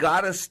 We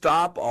got to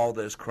stop all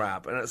this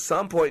crap. And at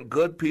some point,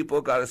 good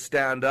people got to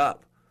stand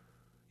up.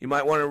 You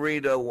might want to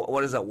read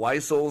what is that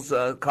Weisel's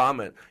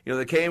comment. You know,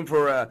 they came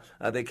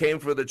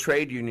for the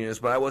trade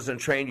unionists, but I wasn't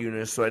a trade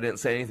unionist, so I didn't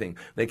say anything.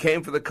 They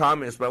came for the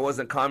communists, but I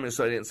wasn't a communist,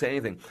 so I didn't say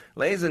anything.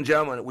 Ladies and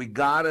gentlemen, we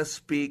gotta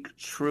speak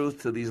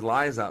truth to these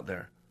lies out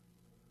there.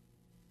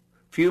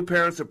 Few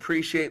parents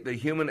appreciate the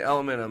human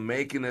element of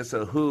making this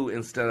a who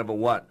instead of a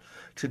what.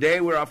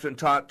 Today, we're often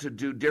taught to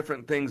do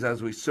different things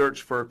as we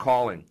search for a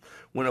calling.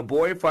 When a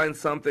boy finds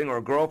something or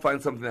a girl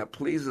finds something that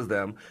pleases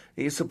them,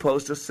 he's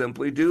supposed to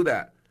simply do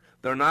that.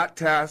 They're not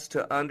tasked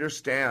to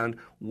understand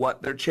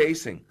what they're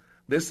chasing.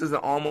 This is an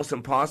almost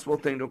impossible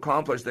thing to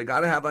accomplish. They got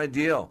to have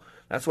ideal.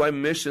 That's why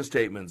mission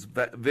statements,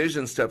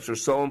 vision steps are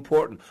so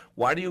important.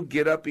 Why do you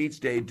get up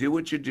each day, do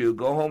what you do,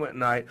 go home at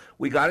night?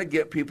 We got to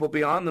get people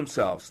beyond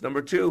themselves.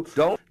 Number 2,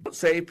 don't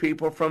save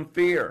people from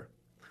fear.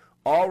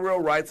 All real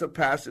rites of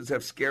passage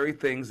have scary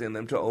things in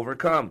them to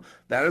overcome.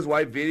 That is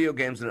why video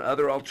games and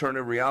other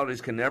alternative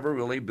realities can never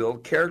really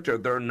build character.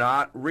 They're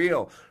not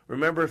real.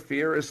 Remember,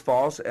 fear is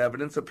false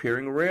evidence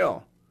appearing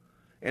real.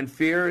 And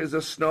fear is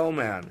a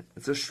snowman.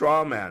 It's a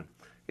straw man.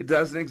 It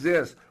doesn't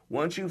exist.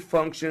 Once you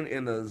function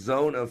in the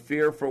zone of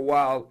fear for a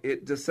while,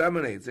 it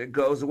disseminates. It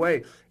goes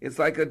away. It's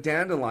like a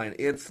dandelion.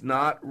 It's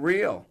not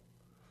real.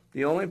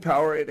 The only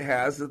power it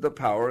has is the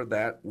power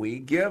that we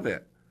give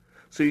it.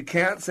 So you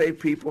can't save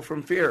people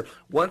from fear.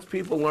 Once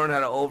people learn how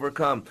to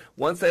overcome,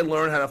 once they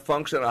learn how to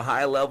function at a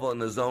high level in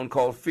the zone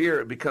called fear,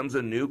 it becomes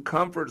a new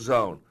comfort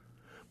zone.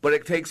 But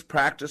it takes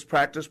practice,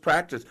 practice,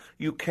 practice.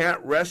 You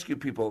can't rescue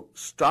people.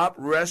 Stop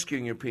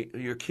rescuing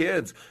your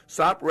kids.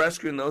 Stop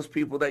rescuing those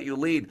people that you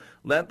lead.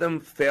 Let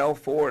them fail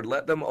forward.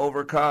 Let them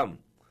overcome.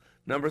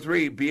 Number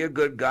 3, be a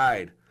good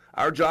guide.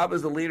 Our job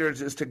as the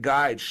leaders is to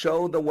guide,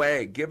 show the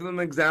way, give them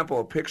an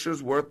example. A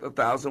picture's worth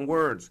 1,000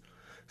 words.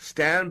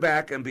 Stand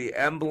back and be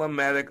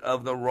emblematic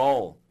of the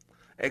role.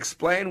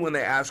 Explain when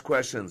they ask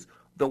questions,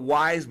 the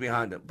whys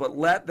behind it, but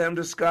let them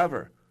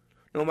discover.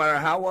 No matter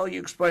how well you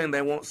explain,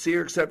 they won't see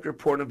or accept your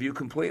point of view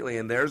completely,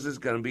 and theirs is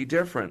going to be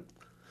different.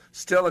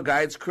 Still, a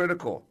guide's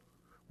critical.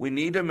 We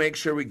need to make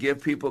sure we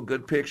give people a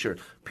good picture.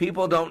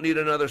 People don't need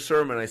another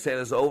sermon. I say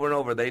this over and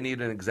over. They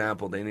need an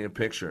example. They need a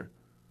picture.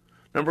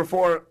 Number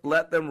 4,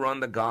 let them run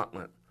the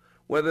gauntlet.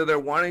 Whether they're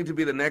wanting to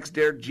be the next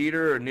Derek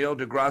Jeter or Neil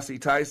deGrasse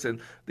Tyson,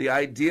 the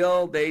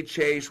ideal they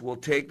chase will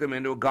take them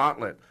into a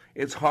gauntlet.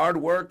 It's hard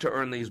work to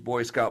earn these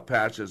Boy Scout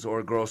patches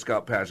or Girl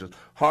Scout patches.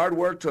 Hard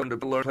work to learn to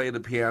play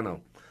the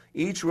piano.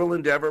 Each real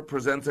endeavor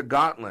presents a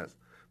gauntlet.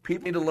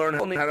 People need to learn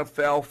how to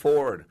fail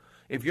forward.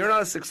 If you're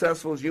not as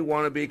successful as you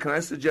want to be, can I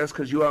suggest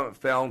because you haven't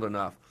failed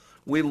enough?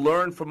 We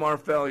learn from our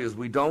failures.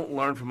 We don't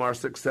learn from our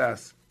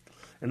success.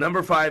 And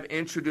number 5,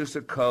 introduce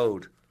a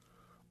code.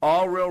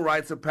 All real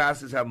rites of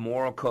passage have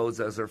moral codes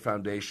as their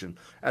foundation,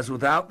 as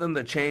without them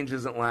the change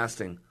isn't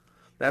lasting.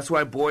 That's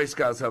why Boy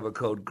Scouts have a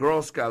code.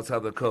 Girl Scouts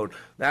have a code.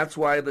 That's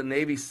why the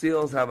Navy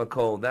SEALs have a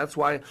code. That's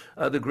why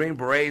the Green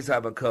Berets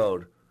have a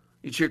code.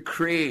 It's your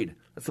creed.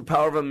 That's the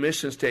power of a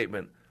mission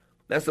statement.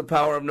 That's the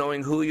power of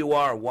knowing who you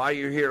are, why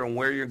you're here, and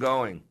where you're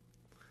going.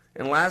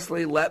 And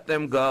lastly, let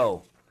them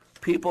go.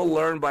 People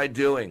learn by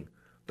doing.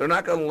 They're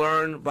not going to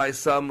learn by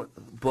some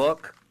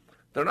book.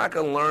 They're not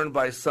going to learn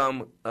by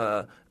some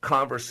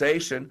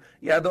conversation.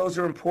 Yeah, those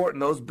are important.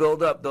 Those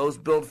build up. Those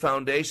build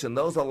foundation.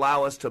 Those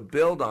allow us to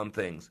build on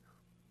things.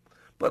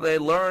 But they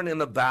learn in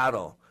the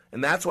battle.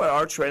 And that's why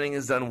our training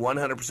is done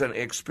 100%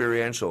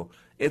 experiential.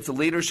 It's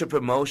leadership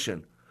in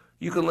motion.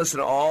 You can listen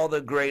to all the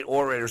great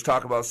orators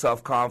talk about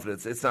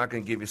self-confidence. It's not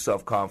going to give you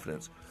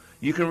self-confidence.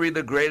 You can read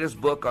the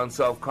greatest book on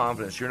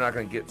self-confidence. You're not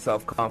going to get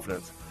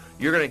self-confidence.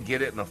 You're going to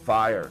get it in the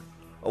fire.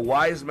 A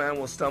wise man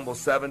will stumble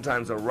 7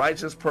 times. A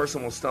righteous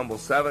person will stumble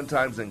 7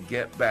 times and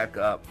get back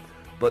up.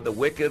 But the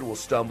wicked will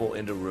stumble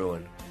into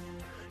ruin.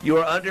 You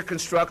are under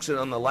construction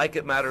on the Like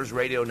It Matters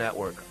radio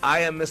network. I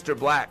am Mr.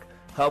 Black,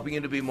 helping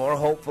you to be more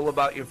hopeful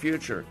about your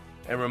future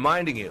and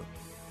reminding you,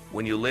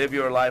 when you live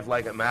your life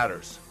like it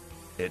matters,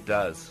 it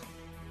does.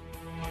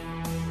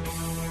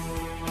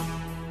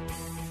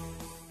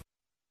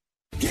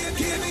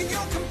 Giving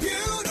your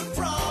computer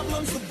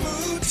problems the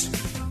boot.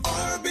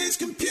 Arby's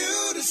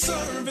Computer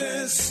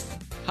Service.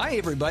 Hi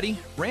everybody,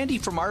 Randy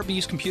from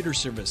RB's Computer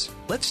Service.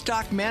 Let's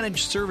talk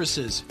managed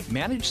services.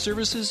 Managed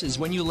services is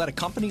when you let a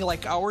company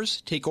like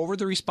ours take over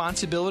the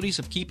responsibilities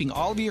of keeping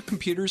all of your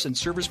computers and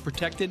servers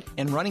protected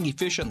and running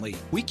efficiently.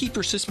 We keep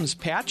your systems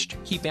patched,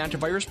 keep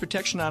antivirus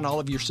protection on all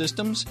of your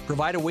systems,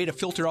 provide a way to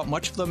filter out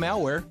much of the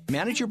malware,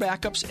 manage your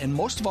backups, and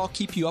most of all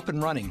keep you up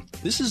and running.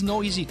 This is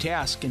no easy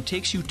task and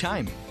takes you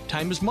time.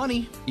 Time is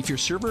money. If your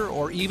server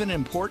or even an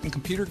important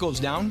computer goes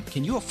down,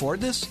 can you afford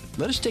this?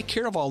 Let us take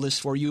care of all this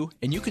for you,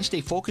 and you can stay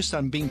focused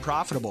on being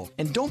profitable.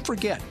 And don't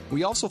forget,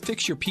 we also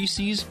fix your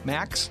PCs,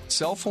 Macs,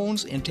 cell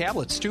phones, and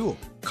tablets too.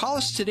 Call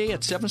us today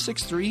at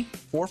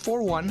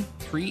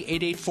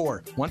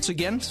 763-441-3884. Once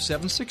again,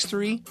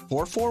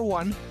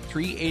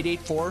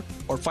 763-441-3884,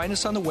 or find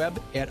us on the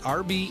web at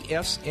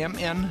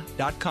rbsmn.com.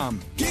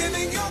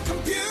 Giving your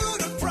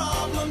computer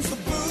problems the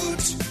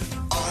boot.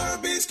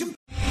 Arby's Computer.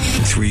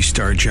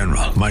 3-star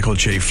General Michael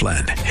J.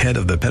 Flynn, head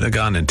of the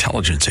Pentagon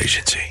Intelligence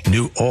Agency,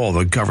 knew all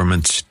the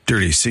government's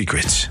dirty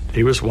secrets.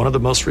 He was one of the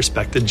most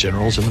respected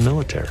generals in the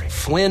military.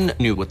 Flynn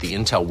knew what the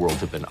intel world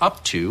had been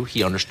up to.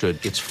 He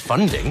understood its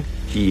funding.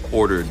 He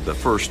ordered the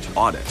first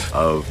audit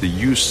of the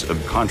use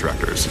of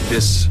contractors.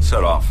 This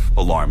set off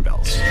alarm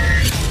bells.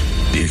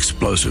 The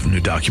explosive new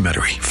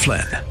documentary,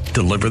 Flynn,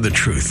 Deliver the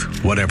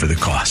Truth, Whatever the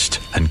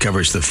Cost,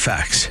 uncovers the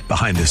facts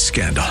behind this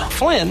scandal.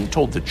 Flynn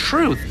told the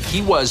truth.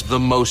 He was the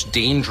most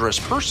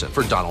dangerous person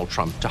for Donald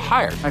Trump to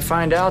hire. I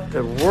find out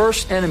the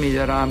worst enemy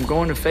that I'm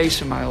going to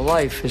face in my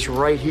life is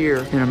right here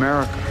in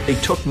America. They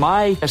took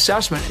my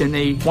assessment and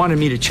they wanted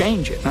me to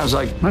change it. And I was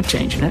like, I'm not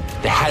changing it.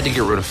 They had to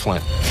get rid of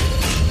Flynn.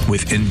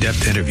 With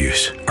in-depth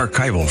interviews,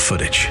 archival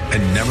footage,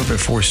 and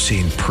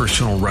never-before-seen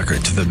personal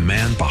records of the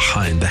man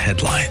behind the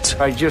headlines.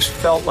 I just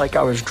felt like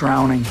I was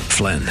drowning.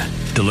 Flynn,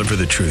 Deliver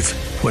the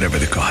Truth, Whatever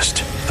the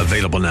Cost.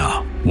 Available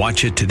now.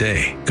 Watch it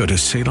today. Go to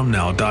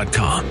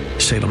salemnow.com.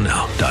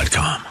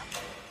 salemnow.com.